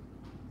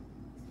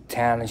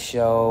 Talent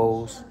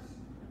shows,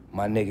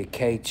 my nigga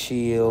K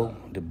Chill,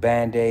 the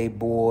Band-Aid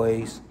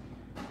Boys,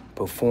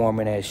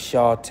 performing at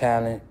Shaw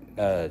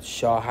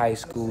High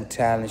School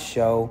talent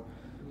show.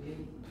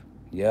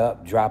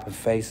 Yup, dropping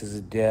Faces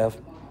of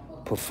Death,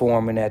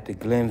 performing at the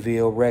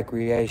Glenville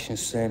Recreation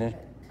Center.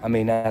 I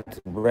mean, not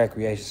the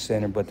Recreation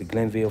Center, but the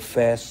Glenville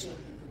Fest.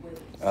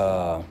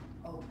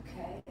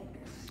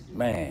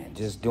 Man,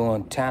 just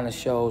doing talent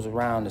shows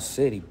around the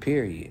city,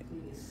 period.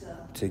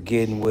 To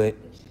getting with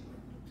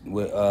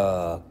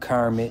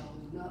Kermit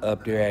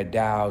up there at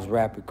Dow's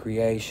Rapid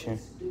Creation.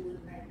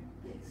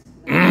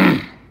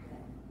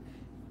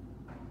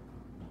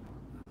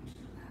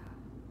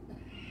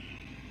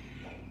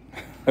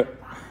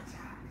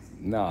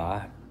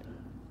 Nah,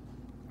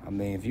 I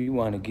mean, if you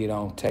want to get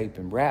on tape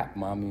and rap,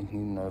 mommy, you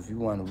know, if you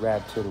want to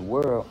rap to the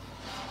world,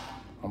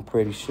 I'm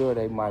pretty sure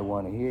they might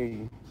want to hear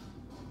you.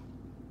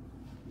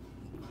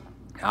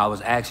 I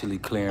was actually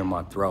clearing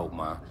my throat,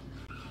 man.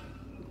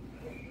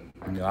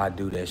 You know, I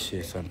do that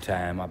shit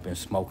sometime. I've been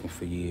smoking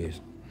for years.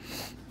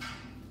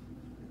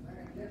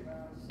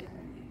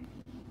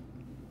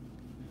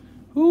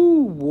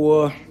 Ooh,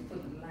 boy.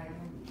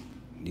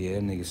 Yeah,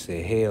 that nigga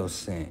said hell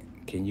sent.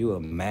 Can you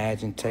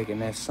imagine taking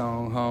that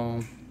song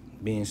home,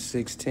 being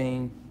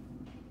 16?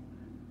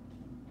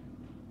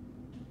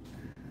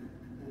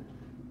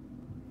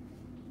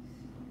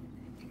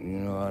 You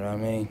know what I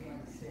mean?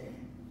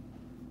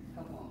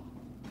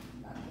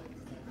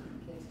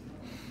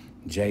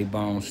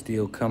 J-Bone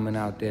still coming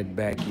out that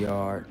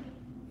backyard.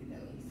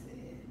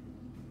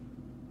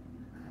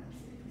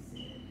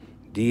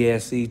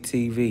 DSE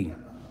TV.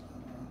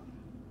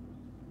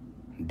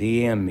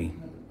 DM me.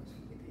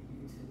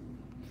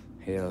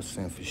 Hell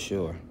sent for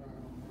sure.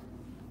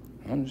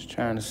 I'm just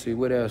trying to see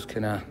what else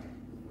can I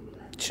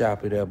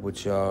chop it up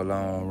with y'all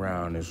on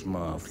around this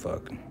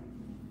motherfucker.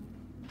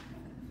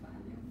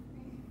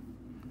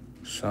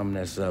 Something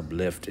that's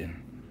uplifting.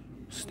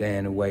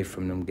 Staying away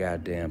from them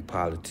goddamn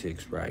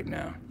politics right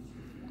now.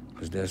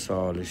 Because that's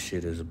all this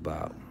shit is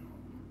about.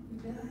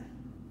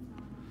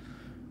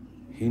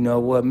 You know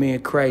what? Me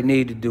and Cray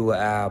need to do an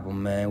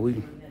album,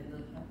 man.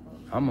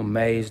 I'm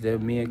amazed that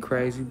me and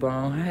Crazy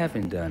Bone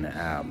haven't done an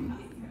album.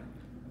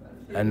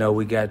 I know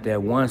we got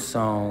that one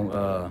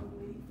song,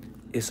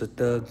 It's a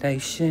Thug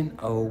Nation,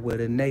 oh, what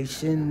a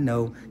nation,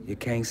 no, you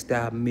can't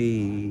stop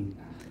me.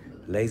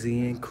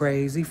 Layzie and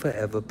crazy,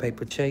 forever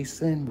paper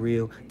chasing,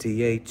 real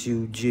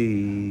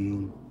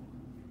T-H-U-G.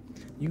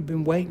 You've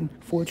been waiting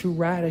for a true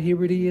rider,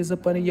 here it is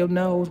up under your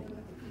nose.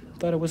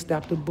 Thought I would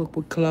stop the book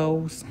with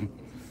clothes.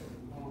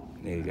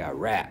 Nigga got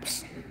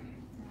raps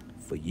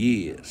for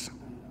years.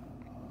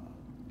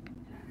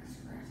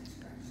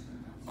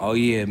 Oh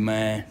yeah,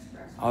 man.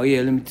 Oh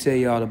yeah, let me tell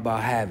y'all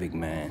about Havoc,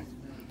 man.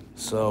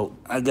 So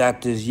I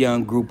got this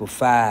young group of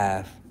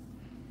 5.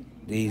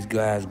 These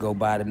guys go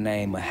by the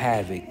name of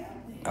Havoc.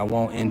 I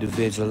won't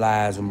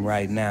individualize them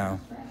right now,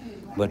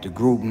 but the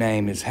group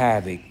name is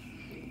Havoc.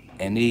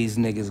 And these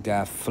niggas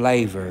got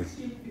flavor,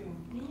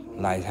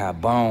 like how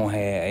Bone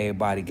had.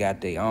 Everybody got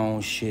their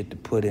own shit to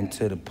put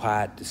into the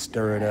pot to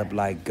stir it up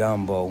like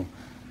gumbo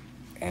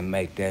and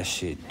make that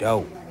shit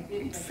dope.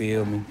 You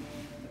feel me?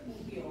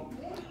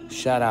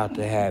 Shout out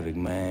to Havoc,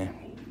 man.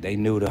 They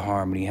new to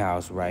Harmony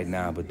House right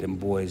now, but them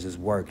boys is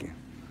working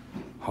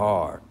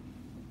hard.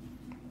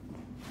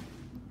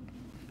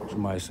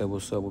 Somebody said,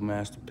 what's up with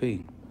Master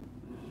P?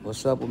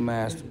 What's up with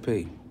Master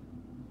P?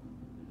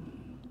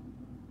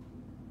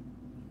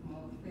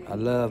 I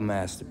love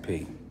Master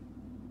P.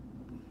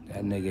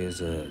 That nigga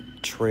is a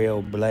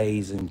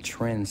trailblazing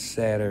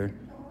trendsetter.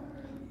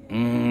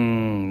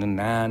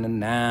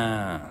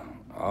 Nah.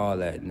 All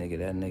that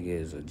nigga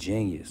is a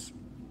genius.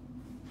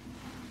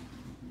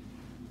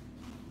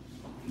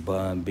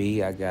 Bun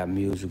B. I got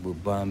music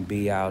with Bun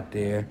B out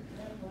there.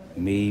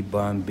 Me,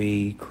 Bun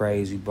B,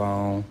 Crazy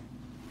Bone,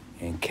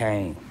 and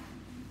Kane.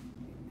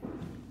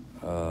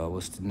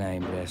 What's the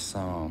name of that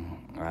song?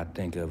 I'll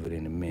think of it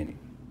in a minute.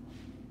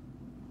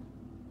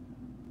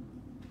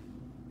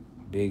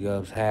 Big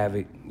Ups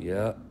Havoc,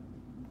 yup.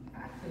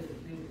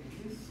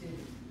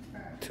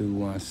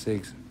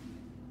 216.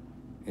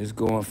 It's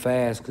going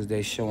fast because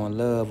they showing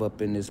love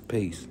up in this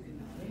piece.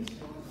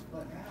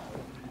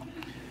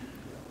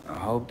 I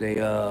hope they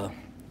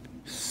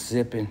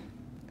sipping,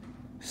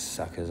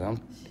 suckers. I'm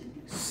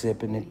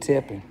sipping and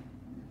tipping.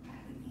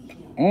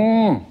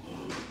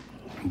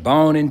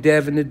 Bone and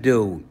Devin the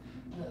Dude.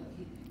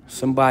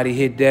 Somebody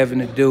hit Devin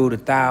the Dude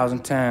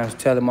 1,000 times.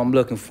 Tell him I'm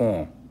looking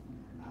for him.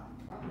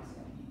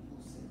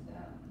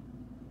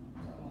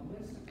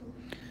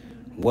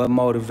 What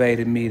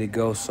motivated me to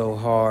go so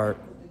hard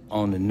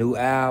on the new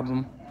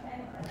album?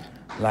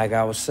 Like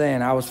I was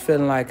saying, I was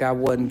feeling like I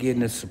wasn't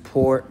getting the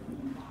support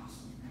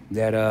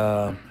that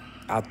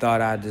I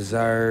thought I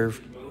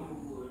deserved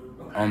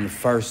on the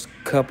first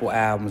couple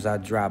albums I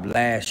dropped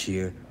last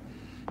year.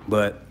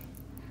 But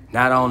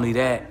not only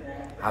that,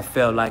 I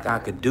felt like I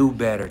could do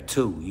better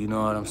too. You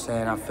know what I'm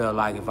saying? I felt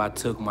like if I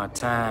took my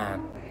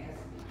time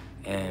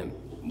and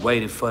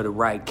waited for the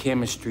right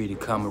chemistry to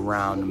come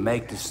around to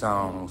make the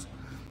songs,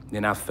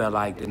 then I felt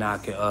like then I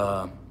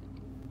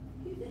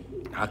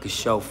could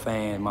show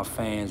my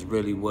fans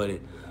really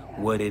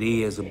what it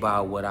is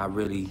about what I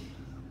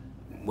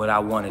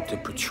wanted to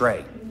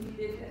portray.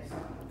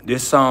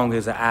 This song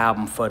is an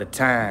album for the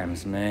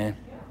times, man.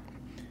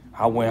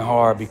 I went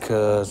hard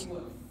because,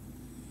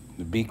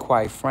 to be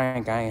quite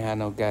frank, I ain't had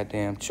no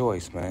goddamn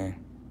choice, man.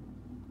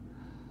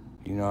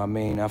 You know what I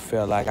mean? I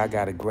felt like I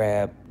gotta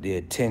grab the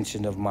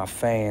attention of my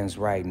fans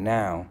right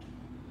now.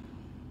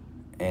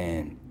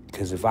 And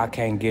because if I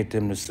can't get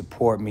them to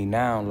support me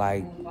now,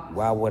 like,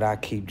 why would I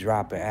keep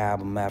dropping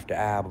album after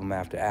album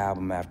after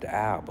album after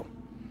album?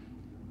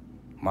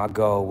 My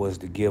goal was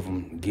to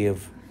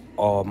give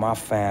all my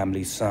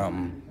family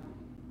something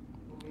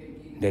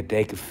that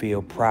they could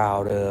feel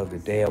proud of,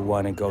 that they'll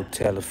want to go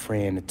tell a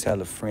friend to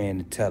tell a friend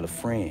to tell a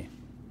friend.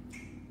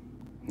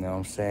 You know what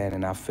I'm saying?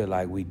 And I feel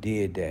like we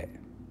did that.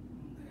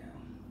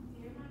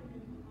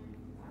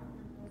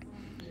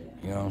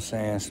 You know what I'm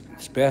saying?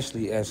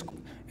 Especially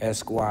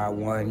Esquire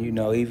One, you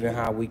know, even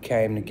how we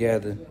came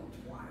together.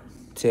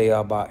 Tell y'all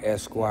about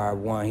Esquire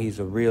One. He's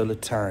a real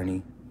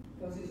attorney,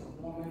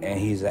 and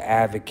he's an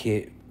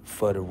advocate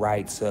for the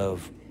rights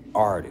of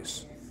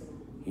artists.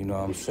 You know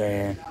what I'm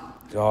saying?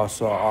 He's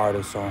also an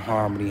artist on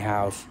Harmony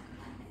House,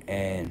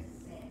 and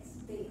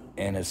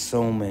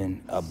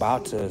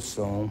about to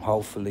assume,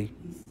 hopefully,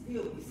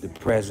 the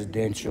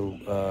presidential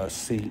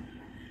seat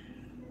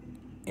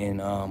in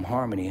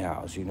Harmony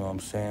House. You know what I'm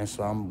saying?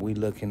 So we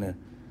looking to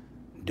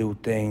do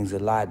things a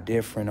lot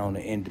different on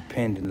the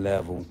independent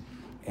level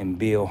and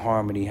build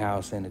Harmony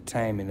House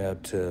Entertainment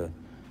up to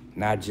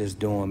not just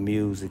doing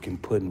music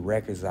and putting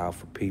records out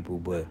for people,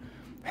 but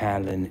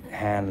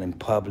handling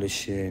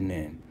publishing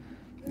and,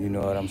 you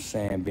know what I'm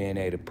saying, being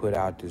able to put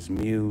out these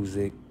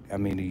movies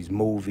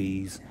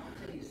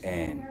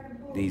and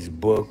these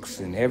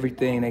books and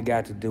everything that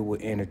got to do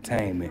with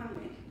entertainment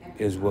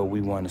is what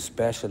we want to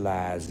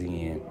specialize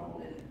in.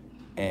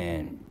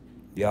 And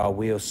y'all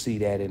will see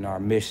that in our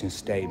mission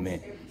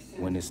statement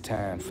when it's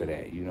time for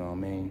that, you know what I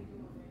mean?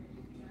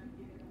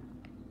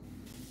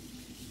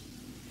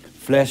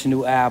 Flesh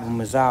New album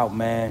is out,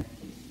 man.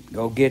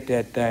 Go get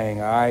that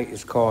thing, all right?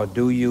 It's called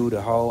Do You, the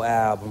whole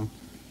album.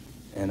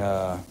 And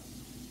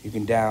you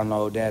can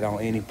download that on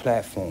any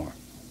platform.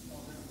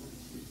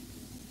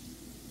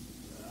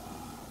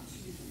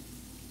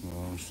 You know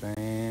what I'm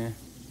saying?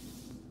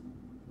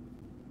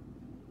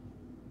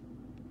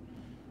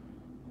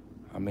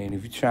 I mean,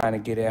 if you're trying to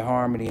get at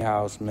Harmony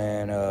House,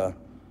 man,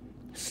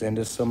 send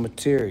us some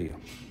material.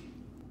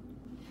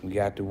 We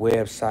got the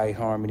website,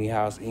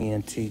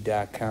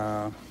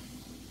 harmonyhouseent.com.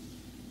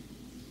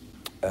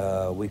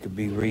 We could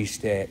be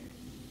reached at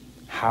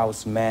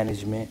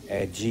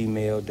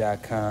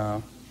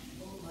housemanagement@gmail.com.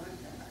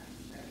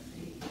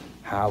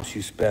 House,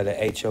 you spell it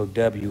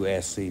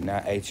HOWSC,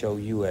 not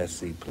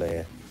HOUSC,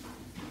 player.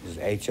 It's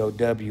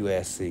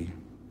HOWSC.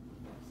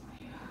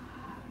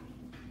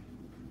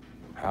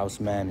 House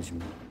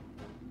Management.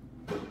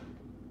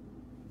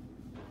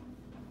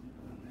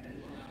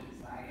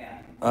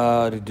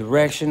 The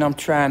direction I'm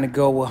trying to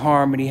go with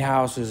Harmony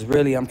House is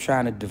really I'm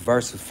trying to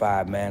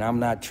diversify, man. I'm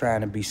not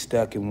trying to be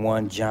stuck in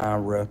one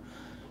genre.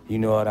 You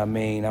know what I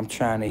mean? I'm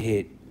trying to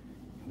hit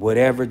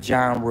whatever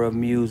genre of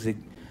music.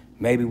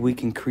 Maybe we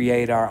can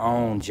create our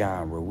own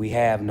genre. We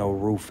have no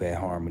roof at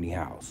Harmony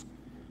House.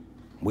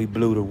 We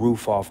blew the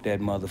roof off that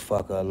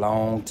motherfucker a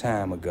long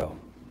time ago.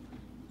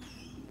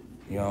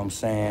 You know what I'm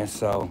saying?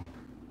 So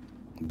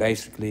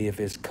basically, if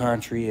it's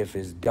country, if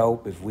it's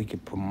dope, if we can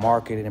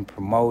market it and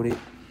promote it,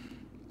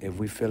 if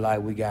we feel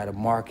like we got a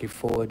market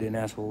for it, then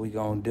that's what we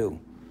gonna do.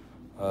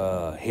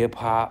 Hip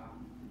hop,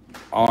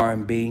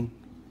 R&B.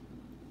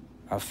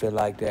 I feel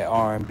like that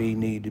R&B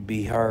need to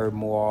be heard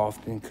more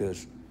often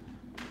because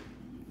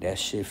That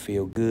shit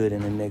feel good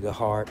in a nigga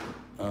heart.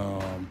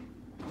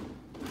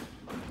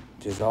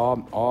 Just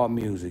all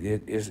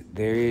music.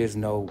 There is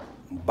no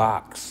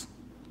box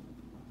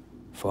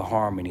for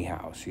Harmony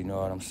House. You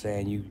know what I'm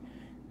saying?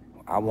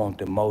 I want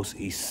the most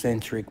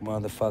eccentric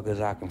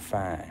motherfuckers I can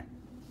find.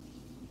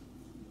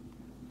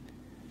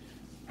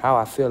 How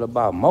I feel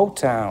about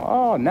Motown?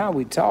 Oh, now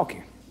we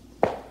talking.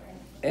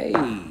 Hey,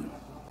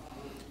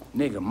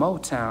 nigga,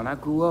 Motown. I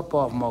grew up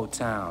off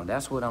Motown.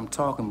 That's what I'm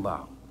talking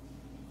about.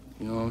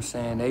 You know what I'm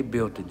saying? They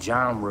built the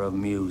genre of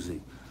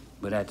music,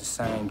 but at the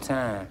same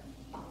time,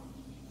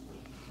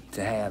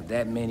 to have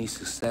that many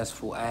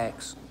successful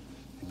acts,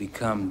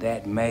 become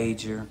that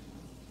major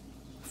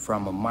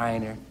from a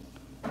minor,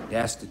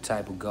 that's the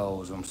type of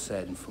goals I'm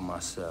setting for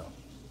myself.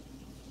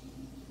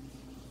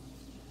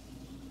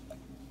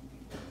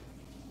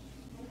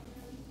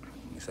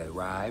 You say,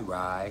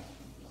 right.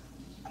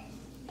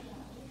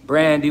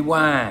 Brandy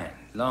Wine,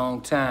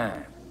 long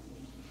time.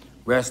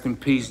 Rest in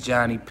peace,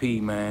 Johnny P,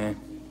 man.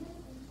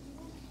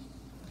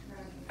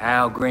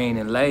 Al Green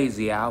and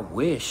Layzie, I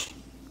wish.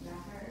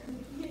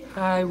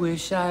 I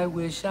wish.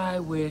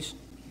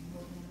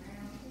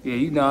 Yeah,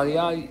 you know,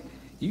 y'all,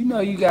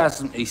 you got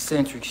some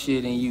eccentric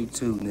shit in you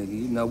too, nigga.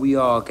 You know, we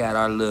all got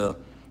our little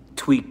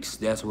tweaks.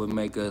 That's what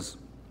make us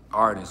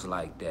artists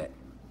like that.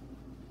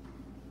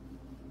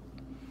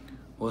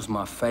 What's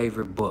my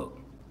favorite book?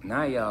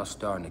 Now y'all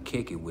starting to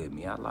kick it with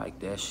me. I like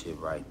that shit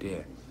right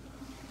there.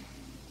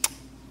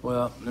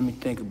 Well, let me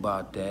think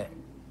about that.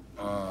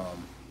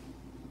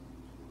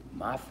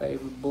 My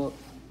favorite book?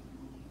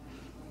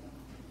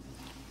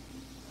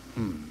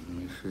 Let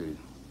me see.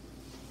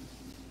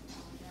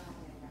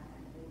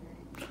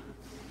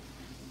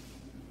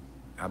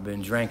 I've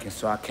been drinking,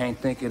 so I can't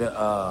think of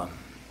the,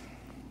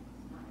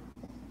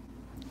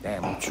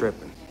 damn, I'm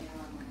tripping.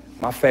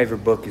 My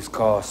favorite book is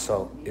called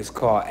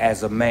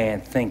As a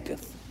Man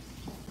Thinketh.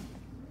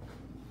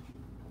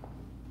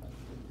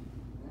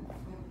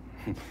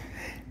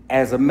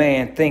 As a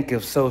man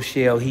thinketh, so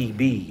shall he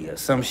be, or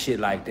some shit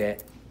like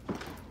that.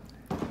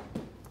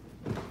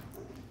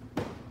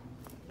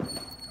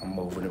 I'm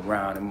moving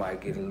around, it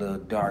might get a little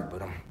dark,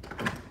 but I'm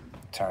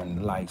turning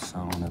the lights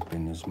on up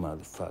in this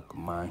motherfucker,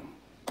 man.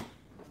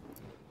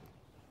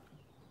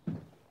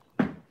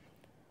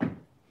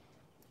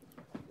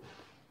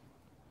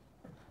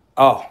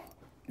 Oh,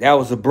 that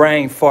was a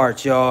brain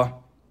fart,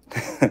 y'all.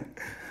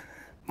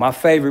 My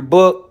favorite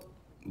book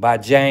by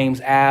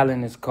James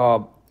Allen is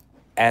called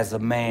As a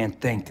Man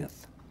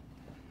Thinketh.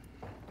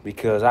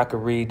 Because I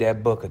could read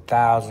that book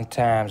 1,000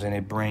 times and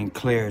it bring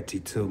clarity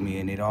to me,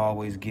 and it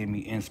always give me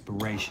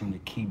inspiration to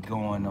keep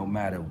going no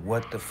matter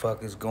what the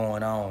fuck is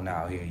going on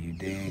out here, you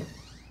dig?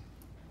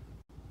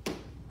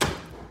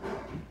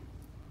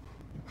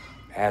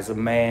 As a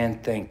Man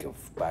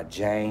Thinketh by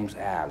James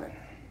Allen.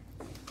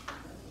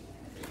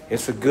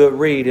 It's a good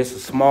read. It's a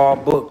small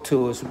book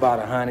too. It's about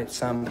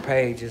 100-something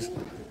pages.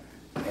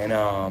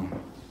 And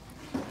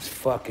it's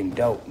fucking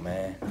dope,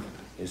 man.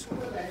 It's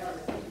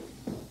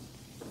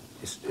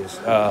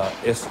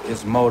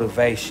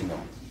motivational.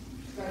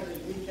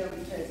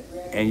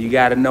 And you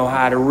gotta know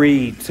how to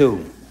read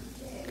too,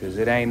 cause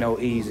it ain't no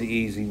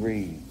easy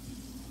read.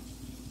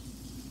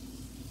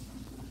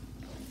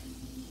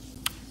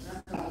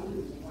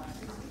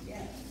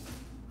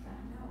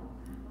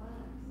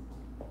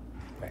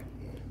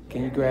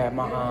 Can you grab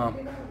my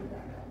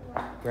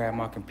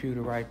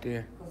computer right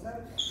there?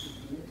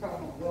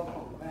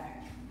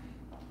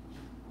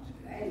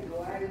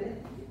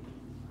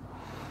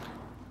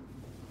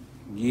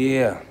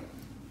 Yeah.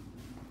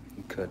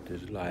 Cut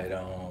this light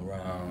on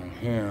around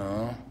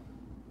here.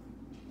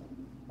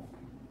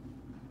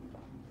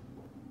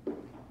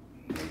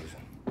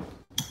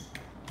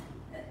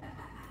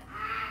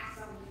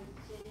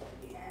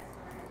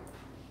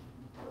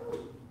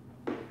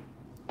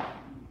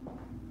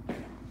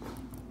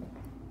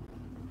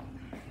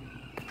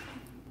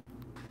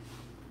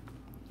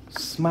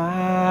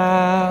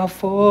 Smile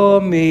for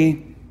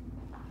me.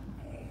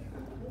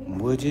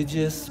 Would you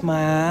just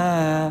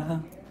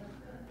smile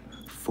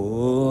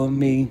for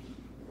me?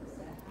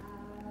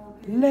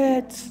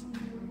 Let's.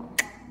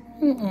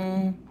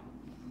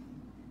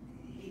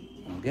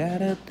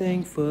 Got a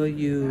thing for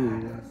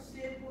you.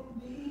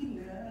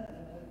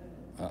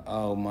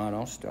 Uh-oh, man,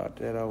 don't start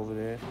that over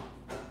there.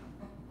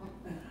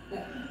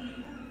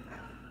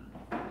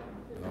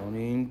 Don't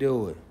even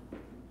do it.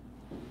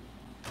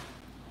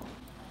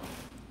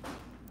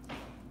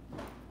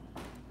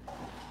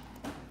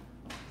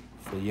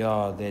 For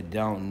y'all that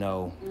don't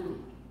know,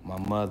 my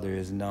mother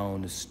is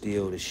known to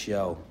steal the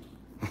show.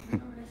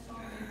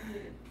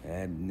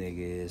 That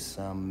nigga is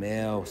something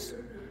else.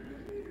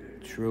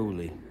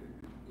 Truly.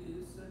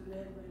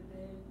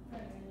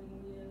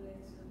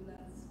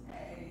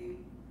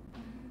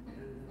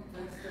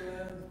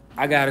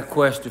 I got a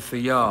question for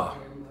y'all.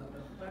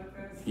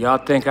 Y'all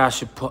think I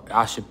should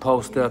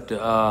post up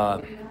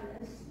the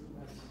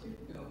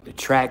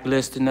track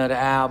listing of the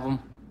album?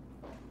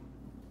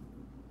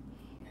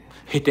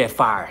 Hit that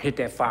fire.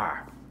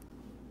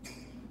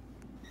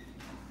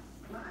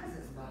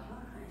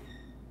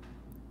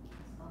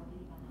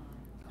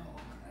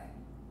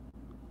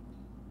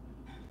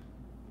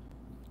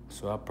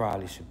 So I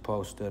probably should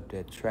post up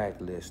that track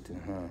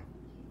listing, huh?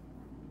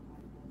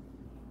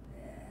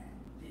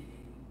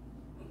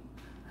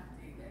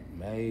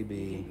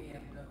 Maybe.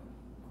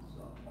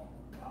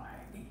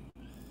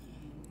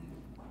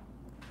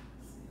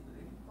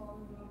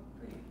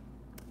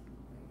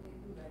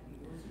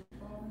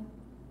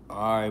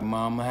 All right,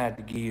 Mom, I had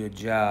to give you a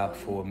job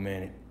for a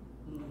minute.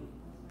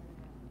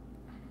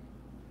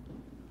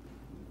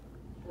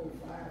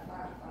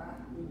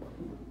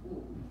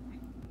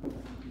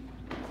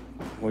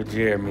 Where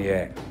Jeremy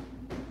at?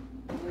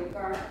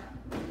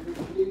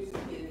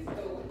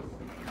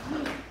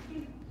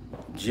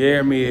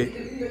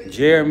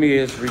 Jeremy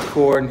is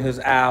recording his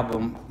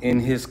album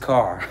in his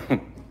car.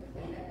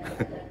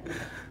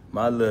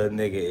 My little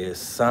nigga is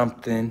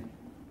something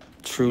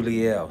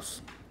truly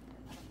else.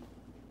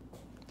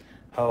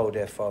 Hold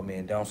that for me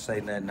and don't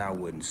say nothing I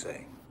wouldn't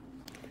say.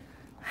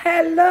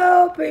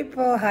 Hello,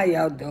 people. How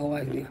y'all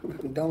doing?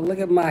 Don't look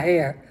at my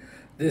hair.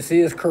 This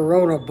is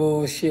Corona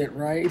bullshit,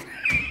 right?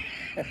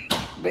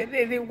 But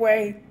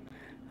anyway,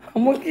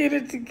 I'm gonna get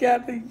it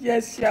together.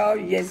 Yes, y'all.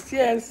 Yes,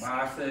 yes.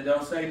 I said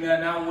don't say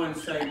nothing I wouldn't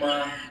say,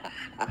 Mom.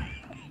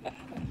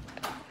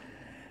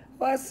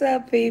 What's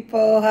up,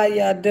 people? How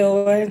y'all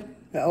doing?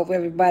 I hope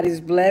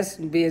everybody's blessed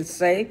and being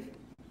safe.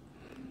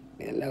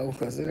 You know,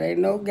 because it ain't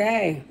no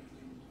game.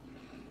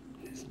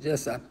 It's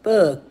just a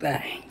thug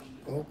thing,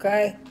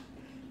 okay?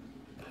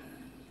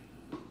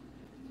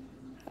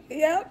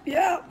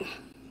 Yep.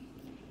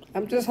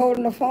 I'm just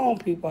holding the phone,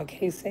 people. I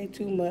can't say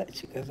too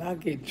much because I'll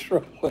get in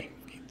trouble every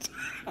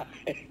time.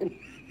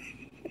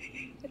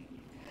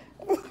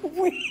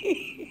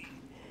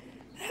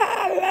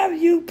 I love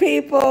you,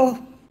 people.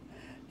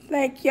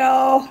 Thank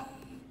y'all.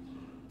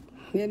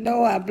 You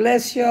know, I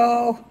bless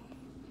y'all.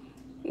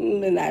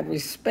 And I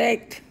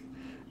respect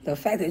the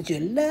fact that you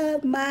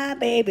love my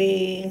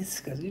babies.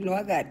 Because, you know,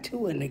 I got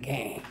 2 in the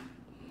game.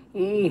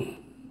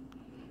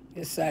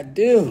 Yes, I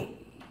do.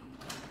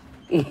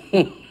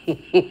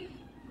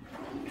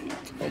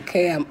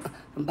 Okay, I'm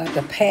about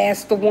to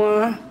pass the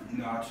one. You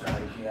know, I try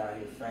to get out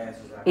here fast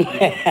as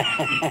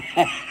I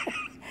can.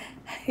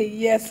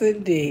 Yes,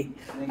 indeed.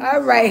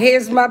 All right,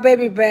 here's my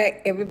baby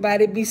back.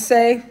 Everybody be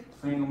safe.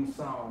 Sing them a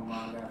song,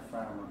 Mom. I gotta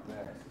find my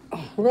glasses.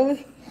 Oh,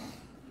 really?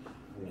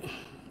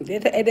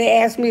 Yeah. They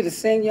asked me to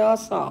sing y'all a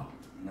song.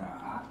 No,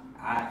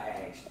 I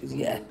asked you.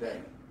 Yeah.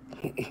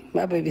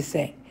 My baby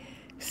say,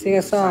 sing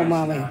a song,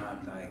 mommy.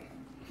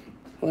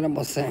 What I'm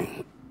gonna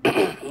sing?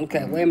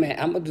 Okay, wait a minute.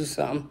 I'm gonna do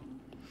something.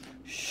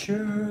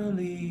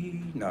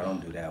 Shirley. No,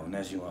 don't do that one.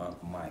 That's your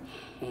Uncle Mike.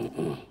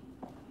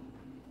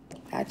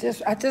 I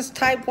just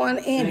type one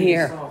in Sing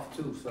here. it soft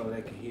too, so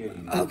they can hear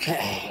you.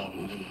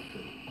 Okay.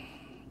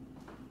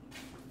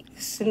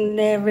 It's an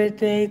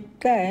everyday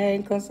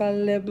thing, 'cause I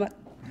live my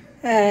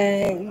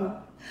thing.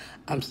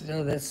 I'm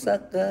still that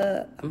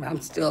sucker. I'm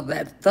still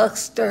that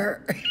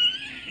thuckster.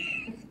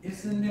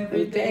 It's an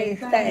Everyday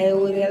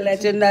thing when they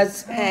let your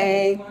nuts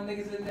hang. My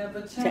niggas will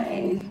never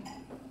change.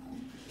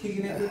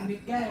 Kicking it with me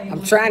gang.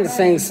 I'm trying to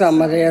sing some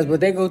of theirs,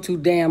 but they go too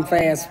damn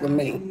fast for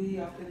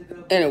me.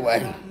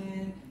 Anyway.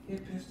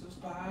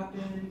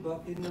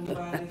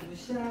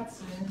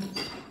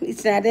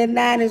 It's not that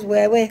 90s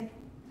where we.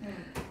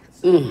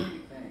 Okay.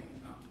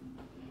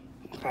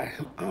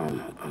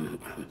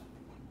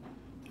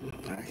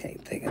 I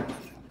can't think of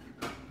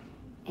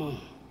nothing.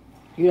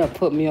 You done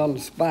put me on the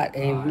spot.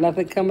 Ain't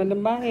nothing coming to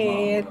my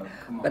head.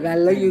 But I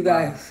love you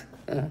guys.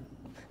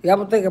 Y'all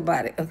gonna think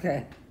about it.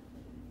 Okay.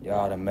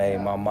 Y'all done made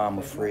my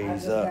mama freeze I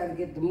just up. gotta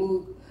get the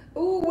mood.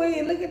 Ooh,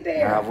 wait, look at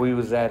there. Now, if we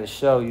was at a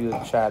show,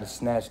 you'd try to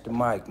snatch the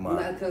mic, Mom.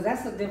 Because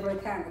that's a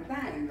different kind of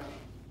thing, though.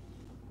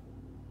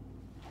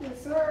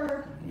 Yes,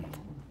 sir.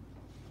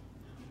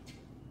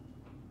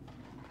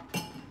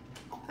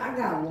 I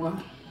got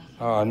one.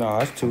 Oh, no,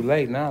 it's too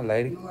late now,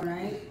 lady. No, it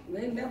ain't. It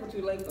ain't never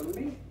too late for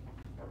me.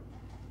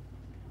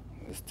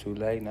 It's too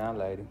late now,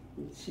 lady.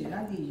 Shit,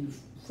 I give you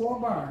 4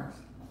 bars.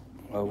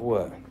 Of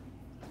what?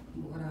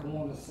 What I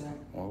want to say.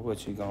 Well,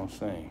 what you gonna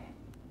sing?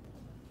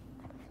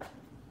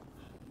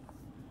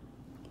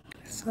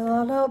 It's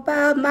all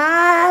about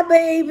my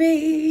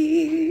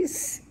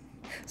babies.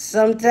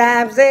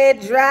 Sometimes they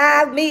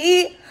drive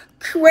me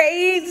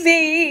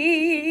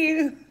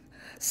crazy.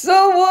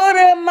 So what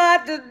am I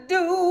to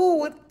do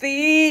with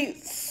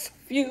these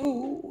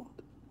few?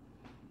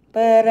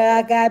 But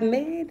I got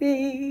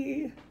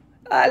many.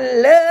 I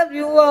love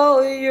you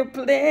all, you're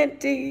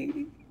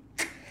plenty.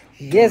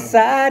 Yes,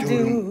 I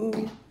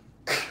do.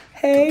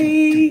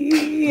 Hey,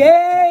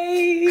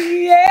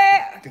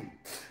 yeah.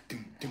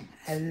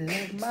 I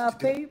love my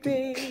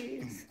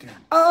babies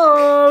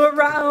all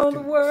around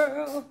the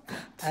world.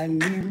 I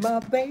need my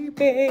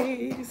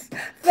babies.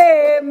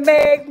 They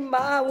make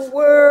my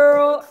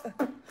world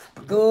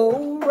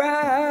go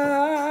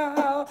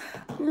round,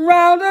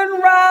 round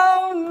and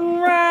round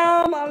and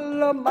round. I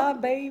love my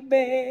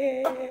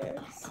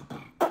babies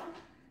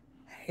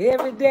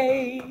every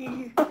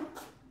day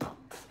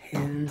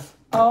and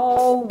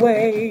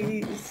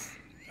always.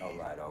 All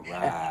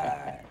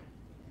right.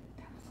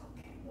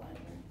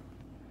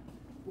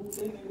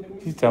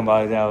 She's talking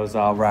about that was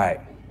all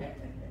right.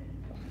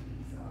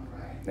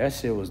 That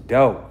shit was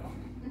dope.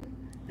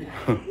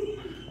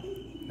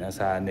 That's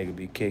how a nigga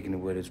be kicking it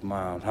with his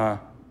mom, huh?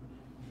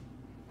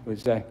 What you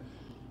say?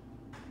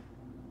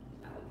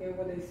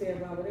 What they say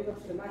about when they go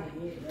to my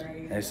head,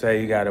 right? They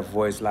say you got a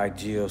voice like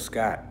Jill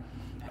Scott.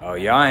 Oh,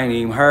 y'all ain't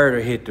even heard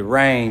her hit the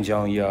range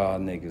on y'all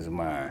niggas'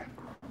 mind.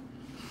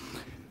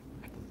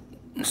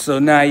 So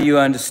now you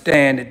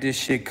understand that this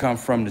shit come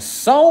from the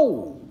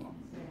soul.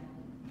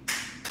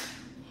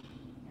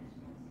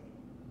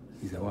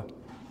 You said what?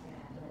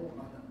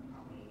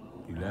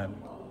 You love me?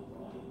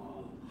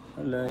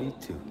 I love you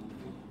too.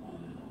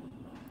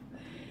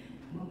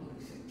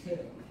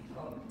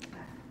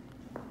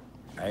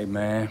 Hey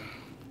man,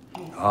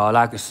 all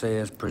I can say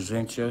is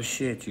present your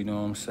shit, you know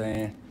what I'm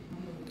saying?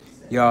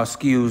 Y'all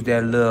excuse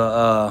that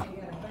little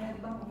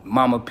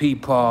Mama P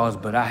pause,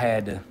 but I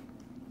had to,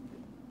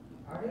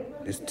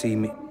 it's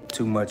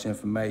too much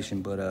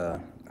information, but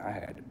I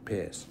had to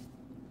piss.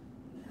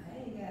 I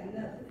ain't got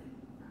nothing.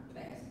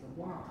 Pass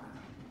the water.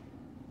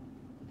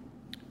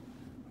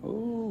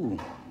 Ooh,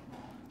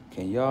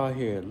 can y'all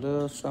hear a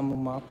little some of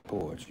my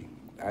poetry?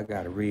 I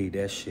gotta read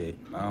that shit.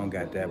 I don't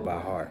got that by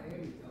heart.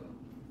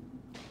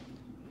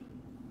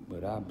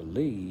 But I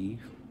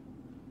believe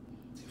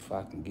if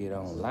I can get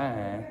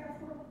online,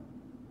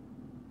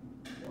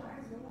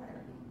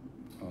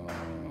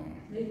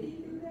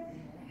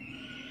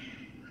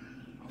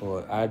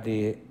 or I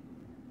did.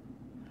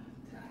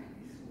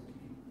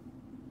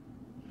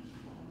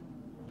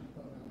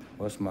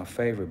 What's my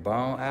favorite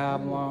Bone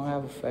album? I don't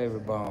have a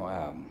favorite Bone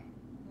album.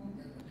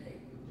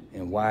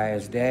 And why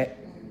is that?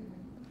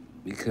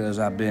 Because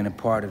I've been a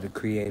part of the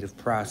creative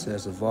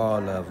process of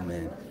all of them,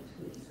 and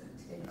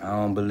I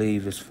don't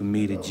believe it's for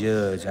me to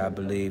judge. I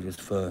believe it's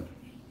for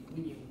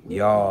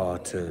y'all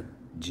to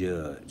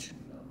judge.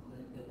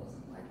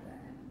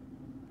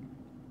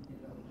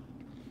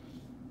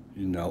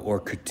 You know, or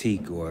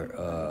critique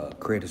or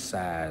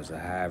criticize, or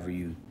however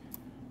you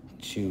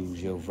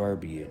choose your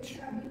verbiage.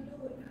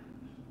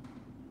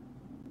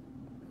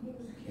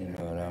 You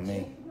know what I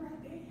mean?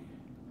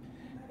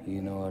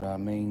 You know what I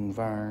mean,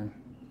 Vern?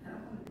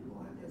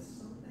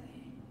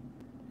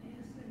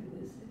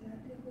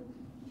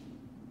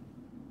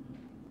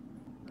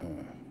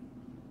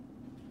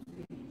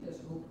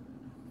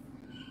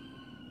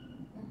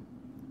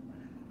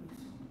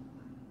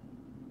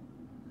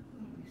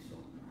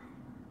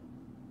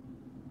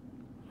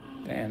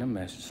 Damn, the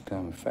message is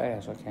coming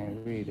fast. I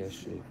can't read that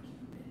shit.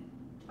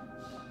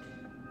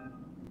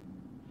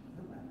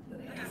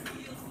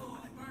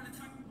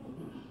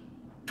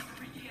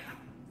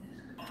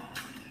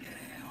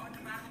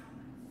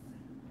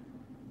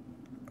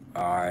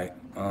 All right.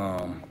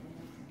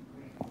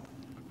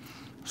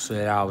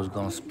 Said I was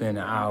gonna spend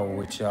an hour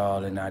with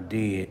y'all, and I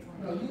did.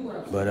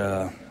 But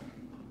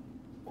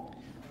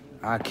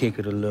I'll kick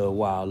it a little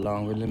while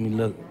longer. Let me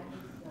look,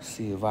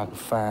 see if I can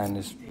find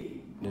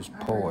this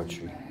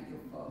poetry.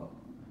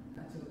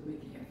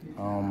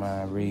 I don't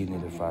mind reading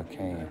it if I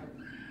can.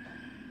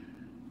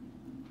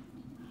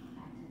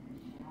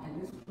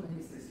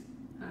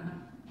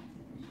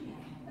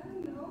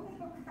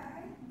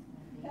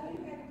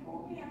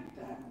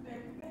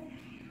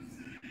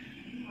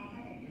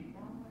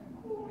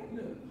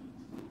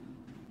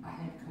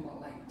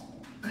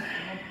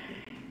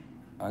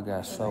 I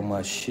got so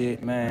much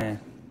shit, man.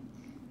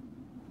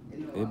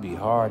 It'd be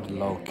hard to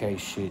locate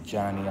shit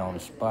Johnny on the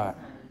spot.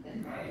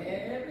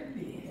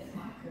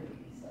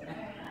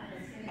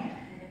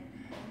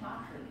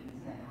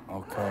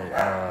 Okay,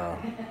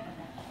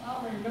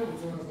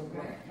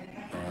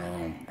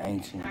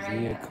 ancient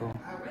vehicle.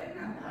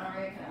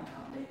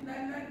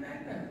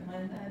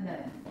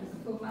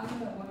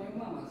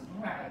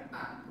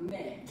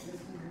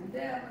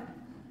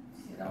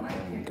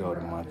 Let me go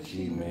to my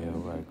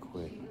Gmail right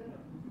quick.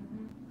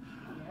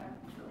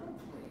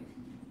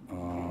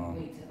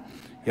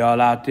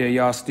 Y'all out there,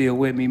 y'all still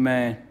with me,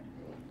 man?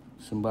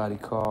 Somebody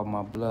called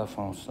my bluff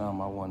on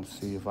something. I want to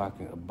see if I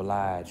can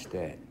oblige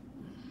that.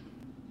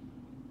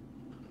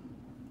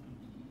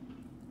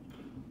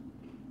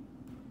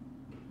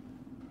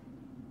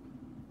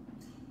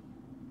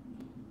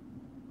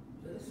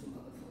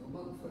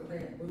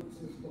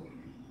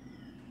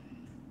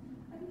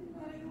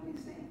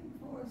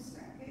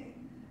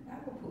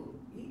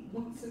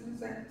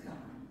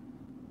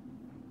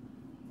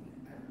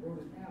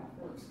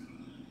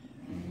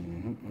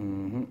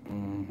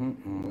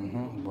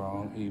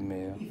 Wrong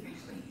email.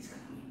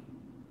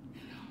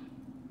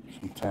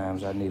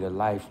 Sometimes I need a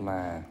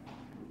lifeline.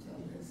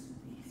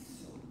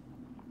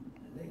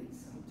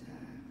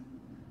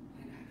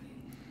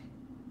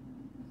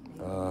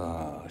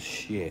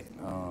 Shit.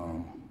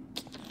 Where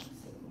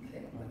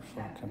the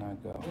fuck can I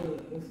go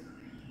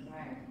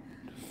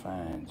to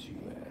find you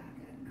at?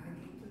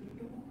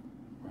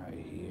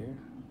 Right here.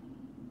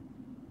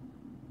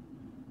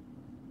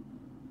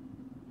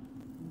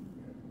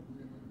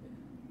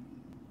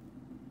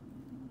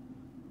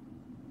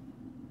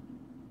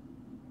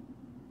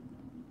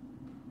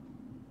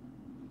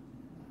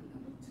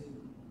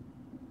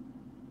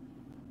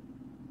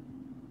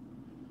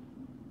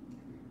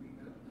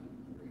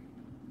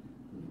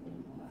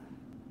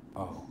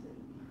 Oh.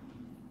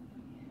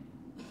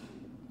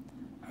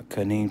 I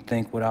couldn't even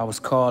think what I was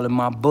calling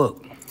my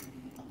book.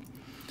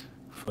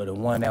 For the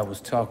one that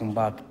was talking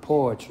about the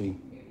poetry,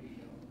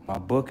 my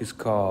book is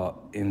called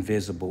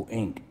Invisible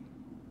Ink.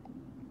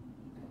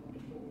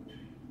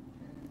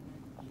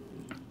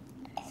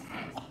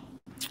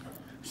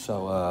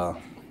 So,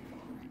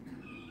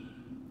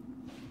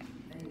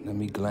 let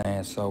me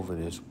glance over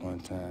this one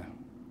time.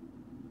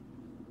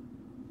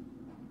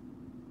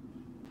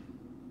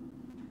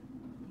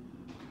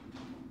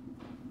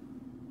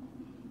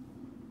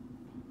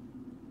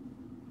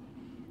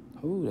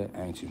 Ooh, that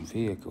ancient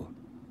vehicle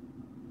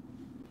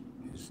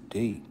is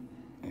deep.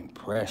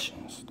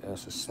 Impressions,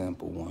 that's a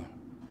simple one.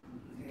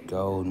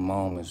 Gold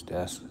moments,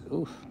 that's,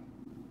 oof.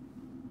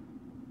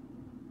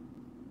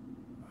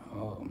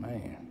 Oh,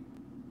 man.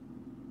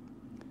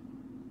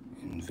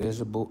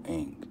 Invisible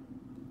ink.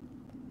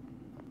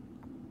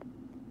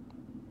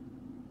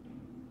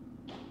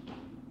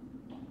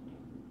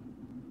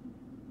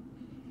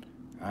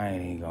 I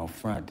ain't even gonna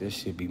front. This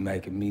shit be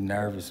making me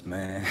nervous,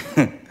 man.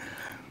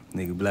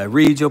 Nigga be like,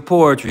 read your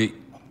poetry.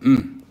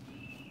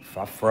 If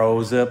I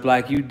froze up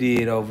like you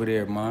did over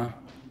there, man.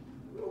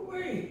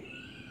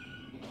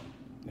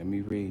 Let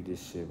me read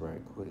this shit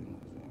right quick.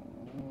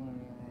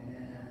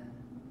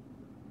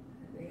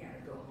 They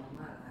gotta go on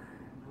my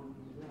line. I don't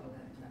use your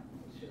laptop.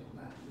 I'm sure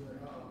about to do it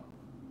all.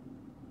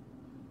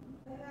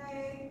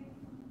 Hey,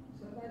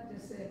 so that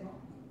just said,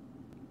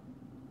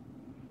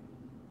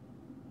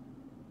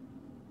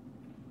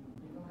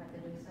 You're gonna have to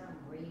do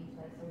something, read,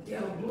 play some. Yo,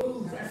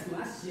 blues, that's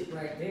my shit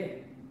right there.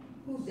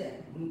 Who's that?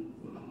 Them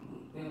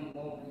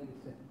all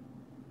into.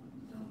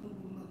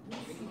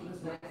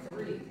 It's nice to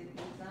read, do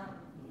something.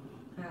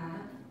 Huh?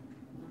 I'm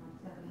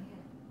telling you.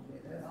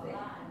 That's All that.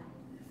 right.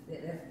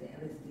 That's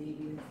Dallas TV.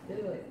 Let's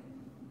do it.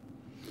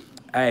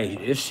 Hey,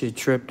 this shit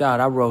tripped out.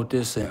 I wrote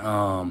this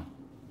in,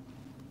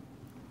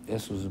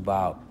 this was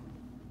about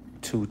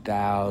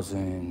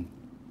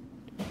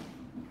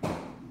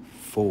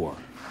 2004.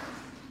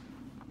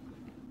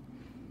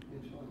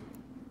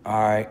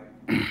 All right.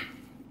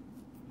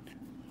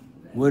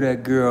 Where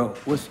that girl,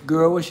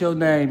 what's your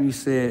name? You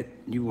said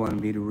you wanted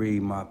me to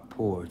read my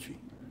poetry.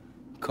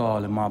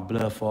 Calling my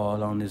bluff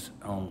all on this,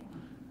 on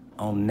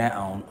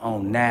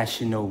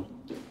national,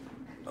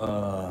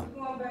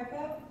 Going back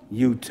up?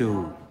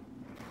 YouTube.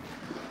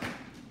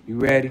 You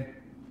ready?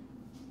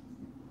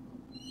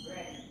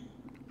 Ready.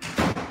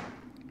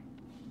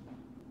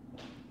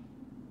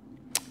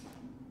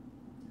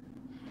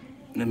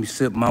 Let me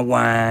sip my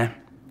wine,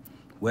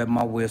 wet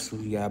my whistle.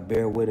 You gotta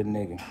bear with a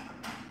nigga.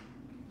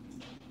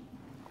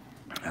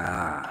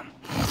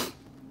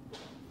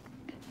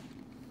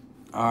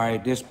 All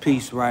right, this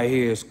piece right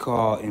here is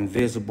called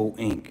Invisible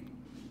Ink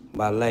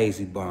by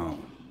Layzie.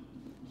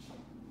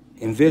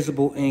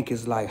 Invisible ink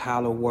is like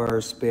hollow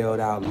words spelled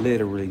out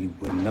literally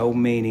with no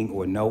meaning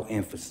or no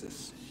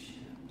emphasis.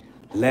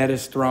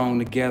 Letters thrown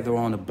together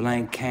on a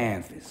blank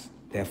canvas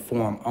that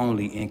form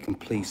only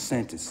incomplete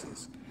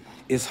sentences.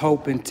 It's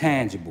hope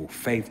intangible,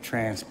 faith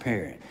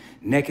transparent,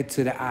 naked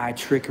to the eye,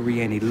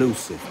 trickery and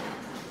elusive.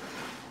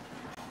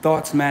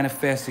 Thoughts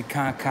manifested,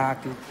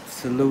 concocted,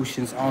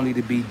 solutions only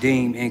to be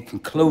deemed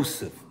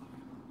inconclusive.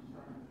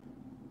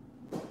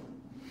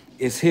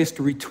 It's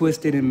history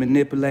twisted and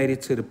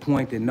manipulated to the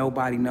point that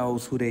nobody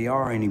knows who they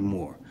are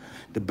anymore.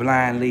 The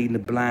blind leading the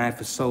blind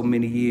for so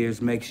many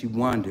years makes you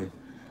wonder,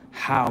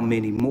 how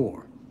many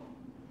more?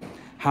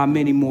 How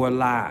many more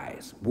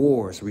lies,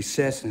 wars,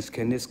 recessions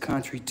can this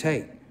country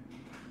take?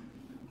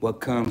 What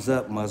comes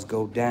up must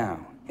go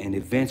down, and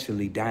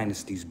eventually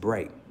dynasties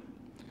break.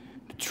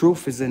 The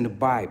truth is in the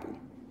Bible.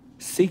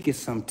 Seek it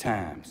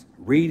sometimes,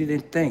 read it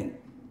and think,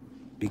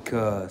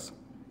 because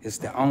it's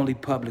the only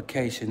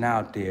publication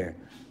out there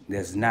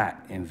that's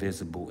not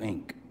invisible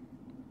ink.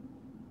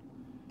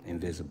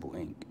 Invisible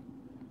ink.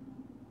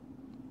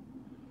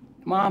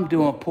 Mom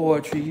doing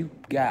poetry, you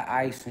got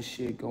ice and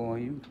shit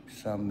going, you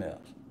something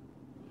else.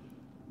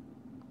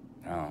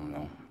 I don't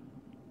know.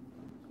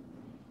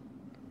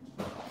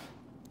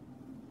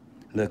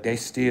 Look, they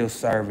still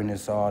serving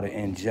us all the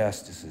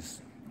injustices.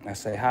 I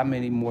say, how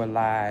many more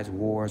lies,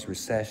 wars,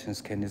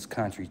 recessions can this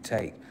country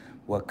take?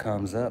 What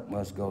comes up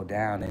must go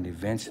down, and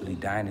eventually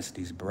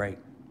dynasties break.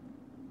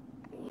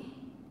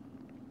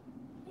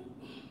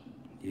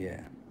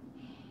 Yeah.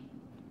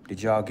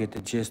 Did y'all get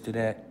the gist of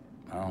that?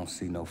 I don't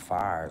see no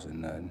fires or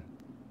nothing.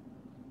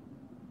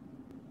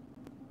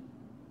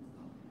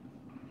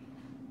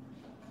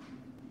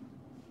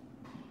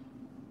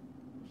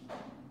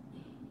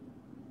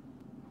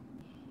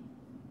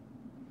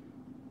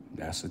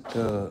 That's a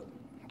thug.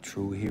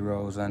 True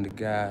heroes under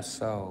God's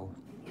soul.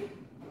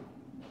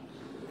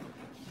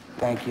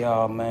 Thank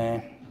y'all,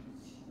 man.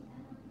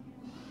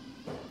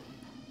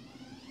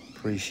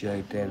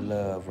 Appreciate that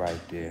love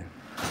right there.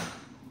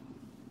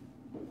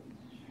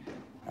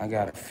 I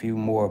got a few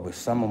more, but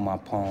some of my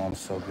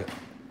poems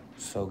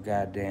so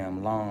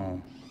goddamn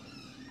long.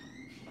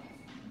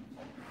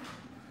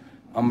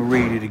 I'm gonna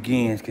read it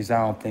again because I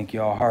don't think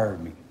y'all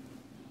heard me.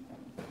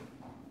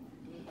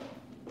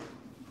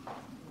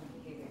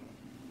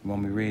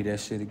 Want me to read that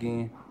shit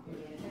again?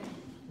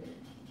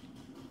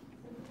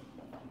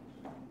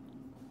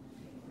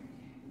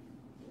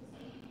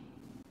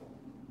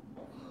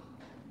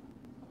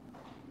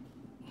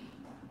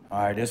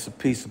 All right, this is a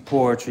piece of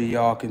poetry.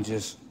 Y'all can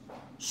just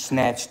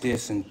snatch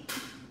this and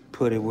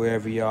put it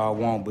wherever y'all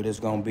want, but it's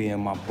gonna be in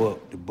my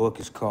book. The book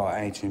is called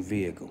Ancient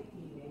Vehicle.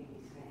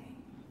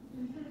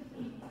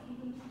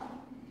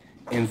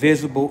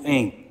 Invisible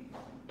ink.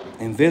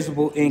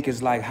 Invisible ink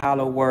is like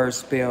hollow words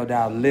spelled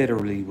out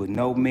literally with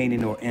no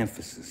meaning or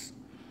emphasis.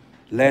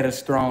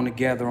 Letters thrown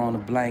together on a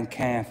blank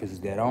canvas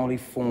that only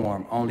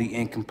form only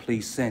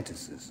incomplete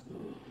sentences.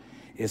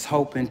 It's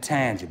hope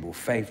intangible,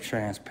 faith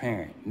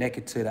transparent,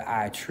 naked to the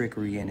eye,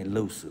 trickery and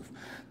elusive.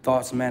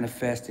 Thoughts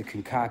manifested,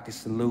 concocted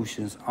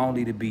solutions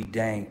only to be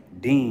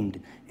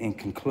deemed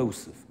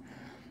inconclusive.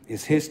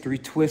 It's history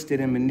twisted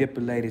and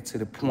manipulated to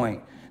the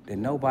point that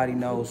nobody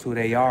knows who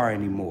they are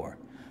anymore.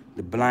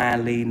 The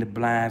blind leading the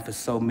blind for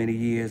so many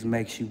years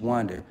makes you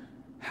wonder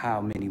how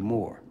many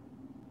more.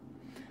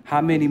 How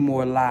many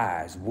more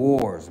lies,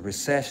 wars,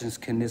 recessions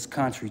can this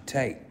country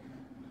take?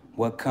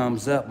 What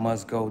comes up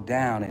must go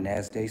down, and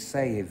as they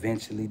say,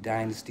 eventually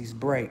dynasties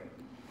break.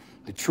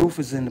 The truth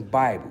is in the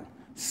Bible.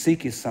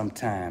 Seek it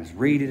sometimes,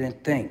 read it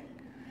and think,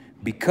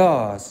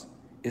 because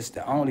it's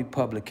the only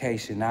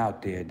publication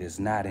out there that's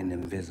not in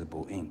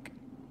invisible ink.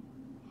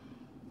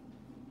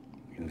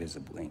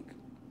 Invisible ink.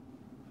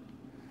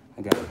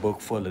 I got a book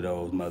full of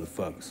those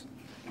motherfuckers.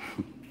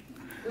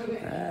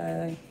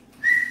 Hey.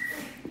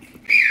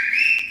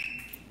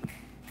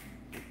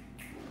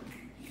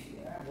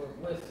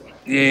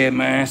 Yeah,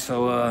 man,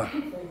 so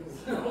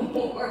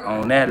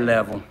on that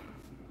level,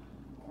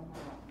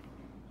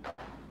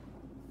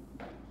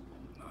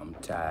 I'm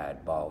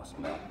tired, boss,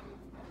 man.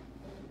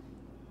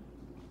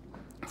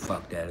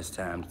 Fuck that, it's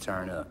time to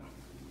turn up.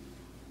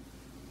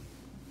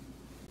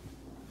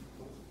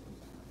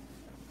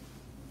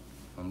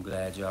 I'm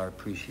glad y'all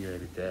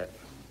appreciated that.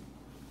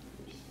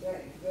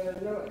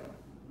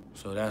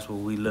 So that's what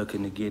we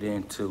looking to get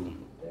into.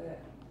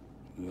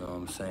 You know what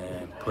I'm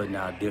saying? Putting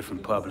out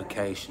different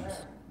publications.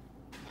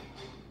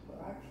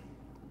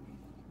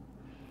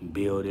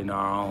 Building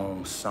our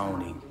own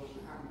Sony,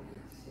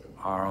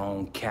 our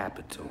own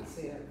capital.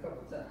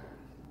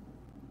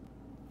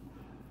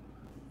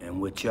 And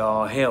with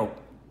y'all help,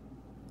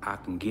 I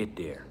can get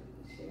there.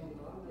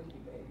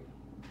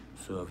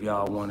 So if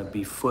y'all want to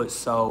be foot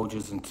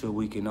soldiers until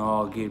we can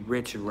all get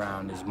rich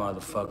around this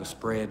motherfucker,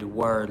 spread the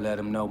word, let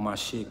them know my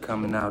shit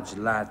coming out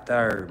July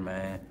 3rd,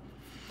 man.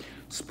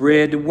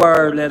 Spread the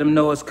word, let them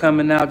know it's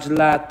coming out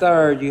July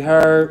 3rd, you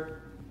heard?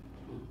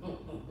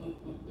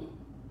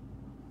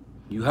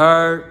 You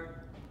heard?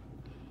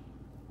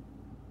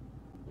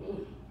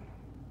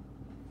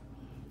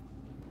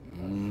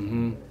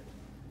 Mm-hmm.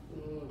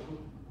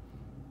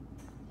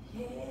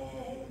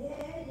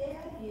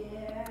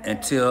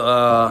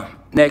 Until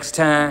next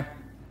time,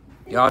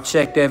 y'all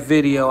check that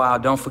video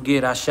out. Don't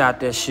forget I shot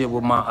that shit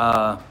with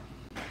my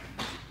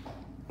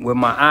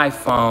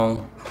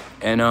iPhone,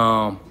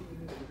 and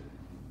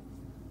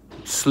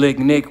Slick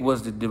Nick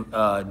was the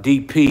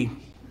DP,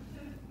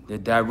 the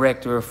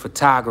director of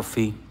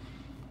photography.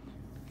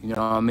 You know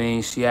what I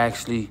mean? She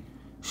actually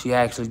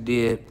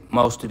did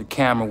most of the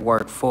camera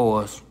work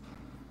for us.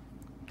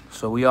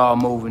 So we all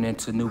moving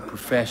into new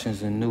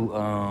professions and new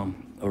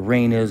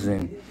arenas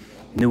and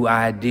new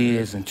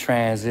ideas and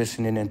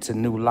transitioning into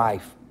new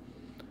life.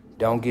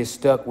 Don't get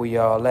stuck where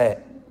y'all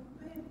at.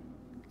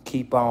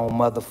 Keep on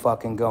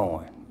motherfucking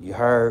going. You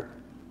heard?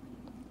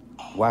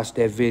 Watch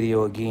that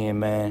video again,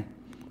 man.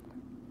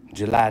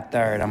 July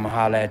 3rd, I'ma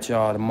holler at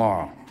y'all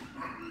tomorrow.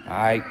 All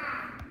right?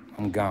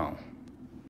 I'm gone.